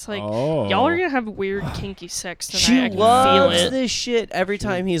sexy, and it's like, y'all are gonna have weird kinky sex tonight. She I can loves feel it. this shit every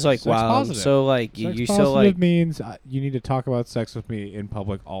time he's like, Sex wow. positive. So like Sex you positive so like means you need to talk about sex with me in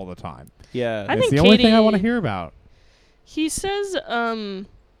public all the time. yeah. I It's think the only thing I Katie- want to hear about. He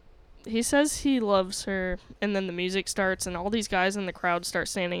says he loves her, and then the music starts, and all these guys in the crowd start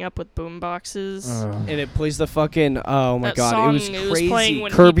standing up with boom boxes. And it plays the fucking oh my That god, song, it was it was playing crazy.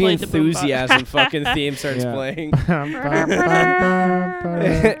 when he Kirby played the boombox. Enthusiasm fucking theme starts Yeah. playing. Yeah.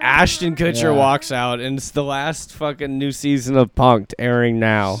 Ashton Kutcher Yeah. walks out, and it's the last fucking new season of Punk'd airing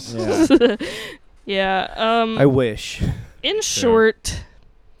now. Yeah. I wish. In short,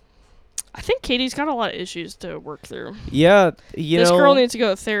 I think Katie's got a lot of issues to work through. Yeah, This girl needs to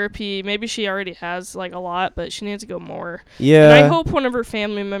go to therapy. Maybe she already has like a lot, but she needs to go more. Yeah. And I hope one of her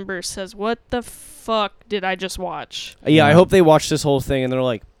family members says, "What the fuck did I just watch?" Yeah, I Yeah. hope they watch this whole thing and they're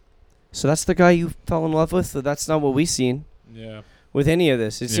like, so that's the guy you fell in love with? So that's not what we seen Yeah. with any of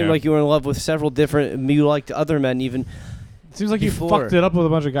this. It seemed Yeah. like you were in love with several different, you liked other men even. It seems like you Before. fucked it up with a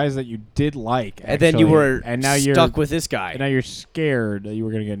bunch of guys that you did like, And then you actually, were and now stuck with this guy. And now you're scared that you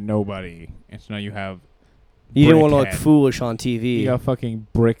were gonna get nobody, and so now you have. You didn't want to look brickhead. foolish on TV. You got fucking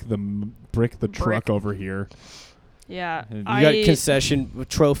brick the truck over here. Yeah. You You got concession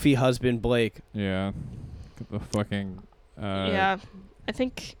trophy husband Blake. Yeah. The fucking. Yeah. I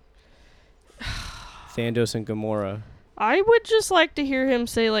think Thandos and Gamora. I would just like to hear him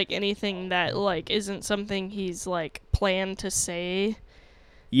say like anything that like isn't something he's like planned to say.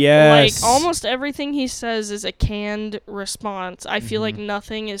 Yes. Like almost everything he says is a canned response. I feel like Mhm.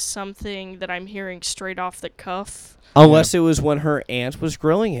 nothing is something that I'm hearing straight off the cuff. Unless it was when her aunt was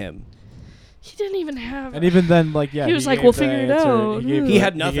grilling him. He didn't even have. And even then, like, yeah, He was like, gave "We'll the figure it answer- out." He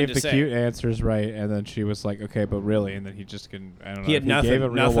had nothing He gave to the say. cute answers right, and then she was like, "Okay, but really," and then he just can. I don't know. He had if nothing, gave a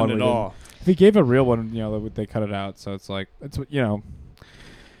real nothing one, at we didn't- all. If he gave a real one, they cut it out. So it's like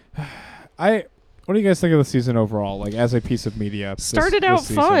What do you guys think of the season overall? Like as a piece of media, Started this out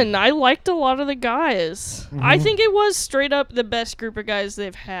season? fun. I liked a lot of the guys. I Mhm. think it was straight up the best group of guys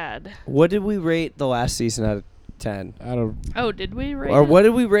they've had. What did we rate the last season out of 10? Out of Oh, did we rate Or it? what did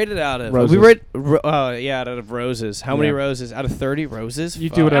we rate it out of? Roses. We rate out of roses. How many Yeah. roses? Out of 30 roses? you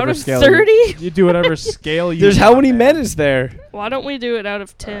Fuck. do whatever Out of scale. 30? You do whatever scale you. There's how want, many man. men is there? Why don't we do it out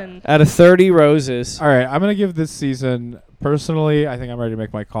of 10? Out of 30 roses. All right, I'm gonna give this season personally. I think I'm ready to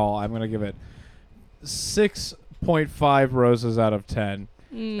make my call. I'm gonna give it 6.5 roses out of 10.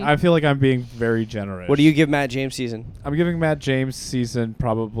 I feel like I'm being very generous. What do you give Matt James season? I'm giving Matt James season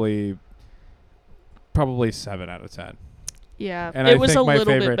probably 7 out of 10. Yeah, And it I was think a my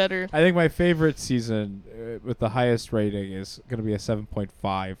little bit favorite- better. I think my favorite season with the highest rating is going to be a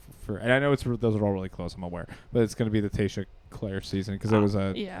 7.5 for, and I know those are all really close. I'm aware, but it's going to be the Tasha Claire season because it was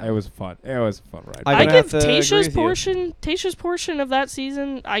yeah. it was fun. It was a fun ride. I'm I gonna give have to agree Tasha's with you. portion of that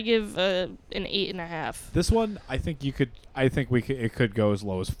season. I give an 8.5. This one, I think you could. I think we could. It could go as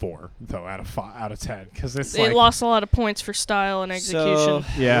low as 4 though out of 10 because it's It like lost a lot of points for style and execution. So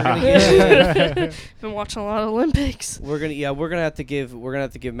yeah. Been watching a lot of Olympics. we're gonna have to give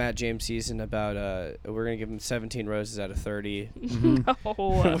Matt James season about we're gonna give him 17 roses out of 30. No,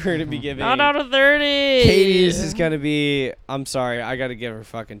 We're gonna be giving not out of 30. Katie's is gonna be. I'm sorry, I gotta give her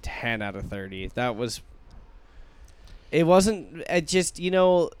fucking 10 out of 30. That was. It wasn't. It just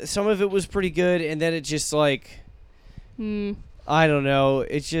some of it was pretty good, and then it just like I don't know.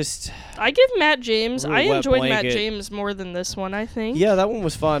 It's just I give Matt James. Real I wet enjoyed Matt blanket. James more than this one. I think. yeah, that one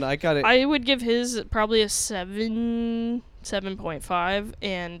was fun. I got it. I would give his probably a 7.5,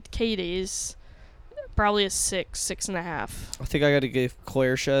 and Katie's probably a 6.5. I think I got to give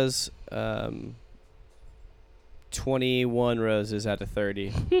Claire Shaw's 21 roses out of 30.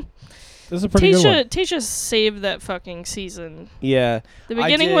 This is a pretty good one. Tasha saved that fucking season. Yeah. The I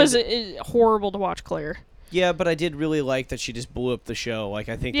beginning did- was horrible to watch Claire. Yeah, but I did really like that she just blew up the show. Like,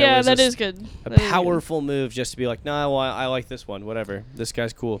 I think Yeah, that that was is good. a That is good. powerful move just to be like, nah, well, I like this one. Whatever. This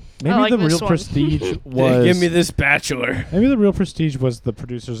guy's cool. Maybe like the this real one. prestige was. Give me this Bachelor. Maybe the real prestige was the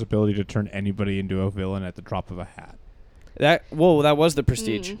producer's ability to turn anybody into a villain at the drop of a hat. That was the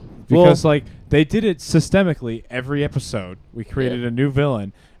prestige. Because like they did it systemically every episode. We created a new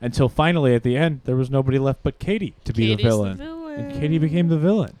villain until finally at the end there was nobody left but Katie to be the Katie's villain. the villain. And Katie became the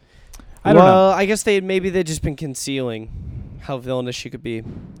villain. I don't know. I guess they'd just been concealing how villainous she could be.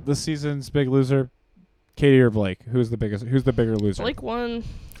 This season's big loser, Katie or Blake? Who's the bigger loser? Blake won.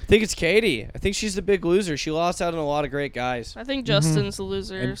 I think it's Katie. I think she's the big loser. She lost out on a lot of great guys. I think Justin's the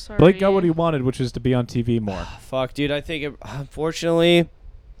loser. And Sorry. Blake got what he wanted, which is to be on TV more. Fuck, dude. I think, unfortunately,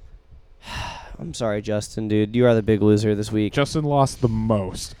 I'm sorry, Justin, dude. You are the big loser this week. Justin lost the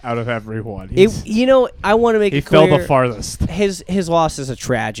most out of everyone. I want to make He it clear. fell the farthest. His loss is a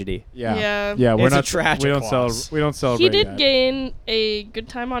tragedy. Yeah. We're It's a not. tragic we don't loss. We don't celebrate. He did yet. gain a good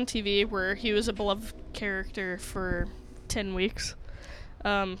time on TV where he was a beloved character for 10 weeks.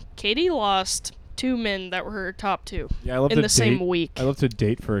 Katie lost 2 men that were her top 2 Yeah, I love in to the date. same week. I love to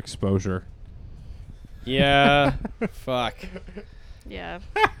date for exposure. Yeah. Fuck. Yeah.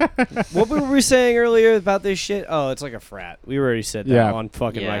 What were we saying earlier about this shit? Oh, it's like a frat. We already said that Yeah. on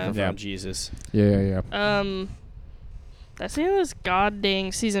fucking Yeah. microphone. Yeah. Jesus. Yeah. That's the end of this god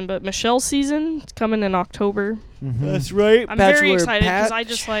dang season, but Michelle's season is coming in October. That's right. I'm very excited because I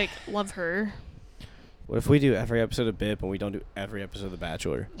just love her. What if we do every episode of BIP and we don't do every episode of The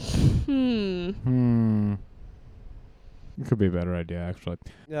Bachelor? It could be a better idea, actually.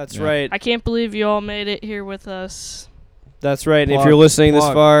 That's Yeah. right. I can't believe you all made it here with us. That's right. And if Plug, you're listening this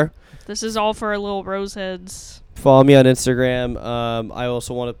plug. far, This is all for our little rose heads. follow me on Instagram. I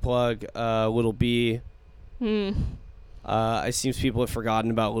also want to plug Little B. It seems people have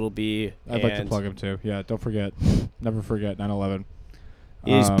forgotten about Little B. I'd like to plug him too. Yeah, don't forget. Never forget 9/11.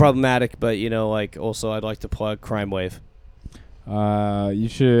 He's problematic, but also I'd like to plug Crime Wave. You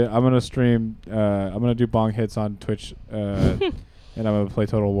should. I'm gonna stream. I'm gonna do bong hits on Twitch, and I'm gonna play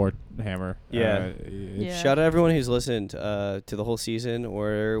Total War Hammer. Yeah. Yeah. Shout out everyone who's listened to the whole season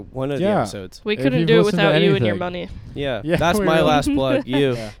or one of the Yeah. episodes. We If couldn't you've do it listened to without you and your anything. money. Yeah, Yeah, that's we my will. last plug.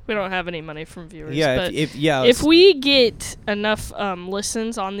 You. Yeah. We don't have any money from viewers. Yeah, but if we get enough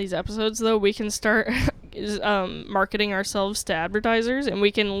listens on these episodes, though, we can start marketing ourselves to advertisers, and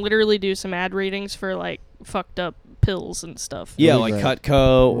we can literally do some ad ratings for fucked up pills and stuff. yeah, Really like great.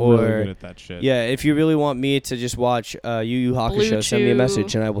 Cutco We're really or good at that shit. yeah, if you really want me to just watch Yu Yu Hakusho, Blue send me a Chew.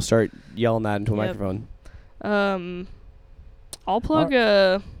 message and I will start yelling that into a Yep. microphone. I'll plug.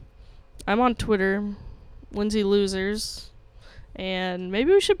 I'm on Twitter, Lindsay Losers, and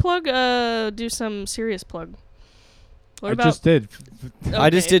maybe we should plug. Do some serious plug. What I about? just did. I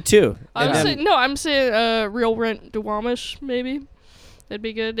just Okay. did too. I'm And then- saying no. I'm saying Real Rent Duwamish. Maybe that'd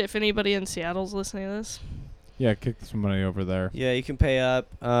be good if anybody in Seattle's listening to this. Yeah, kick some money over there. yeah, you can pay up.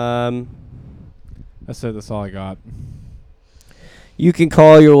 That's it. That's all I got. You can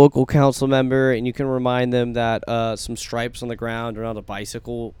call your local council member and you can remind them that some stripes on the ground are not a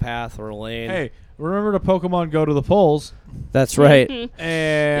bicycle path or a lane. Hey, remember to Pokemon Go to the polls. That's right. And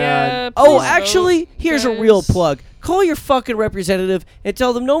Yeah. Oh, please actually, vote, here's a real guys. plug. Call your fucking representative and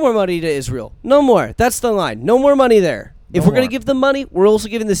tell them no more money to Israel. No more. That's the line. No more money there. If No we're going more. to give them money, we're also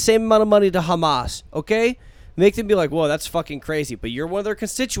giving the same amount of money to Hamas, okay? Make them be like, whoa, that's fucking crazy. But you're one of their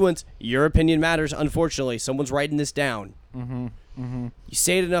constituents. Your opinion matters, unfortunately. Someone's writing this down. You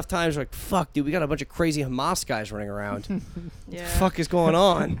say it enough times, like, fuck, dude, we got a bunch of crazy Hamas guys running around. Yeah. Fuck is going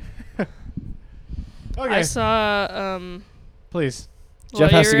on? Okay. I saw. Please. Jeff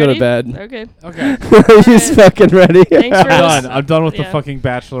well, has you to go to ready? bed. Okay. Okay. He's fucking ready. Thanks for I'm listening. done. I'm done with the Yeah. fucking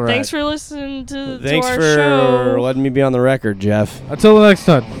Bachelorette. Thanks for listening to Thanks our for show. letting me be on the record, Jeff. Until the next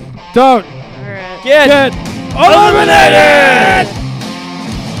time. Don't All right. Get get eliminated!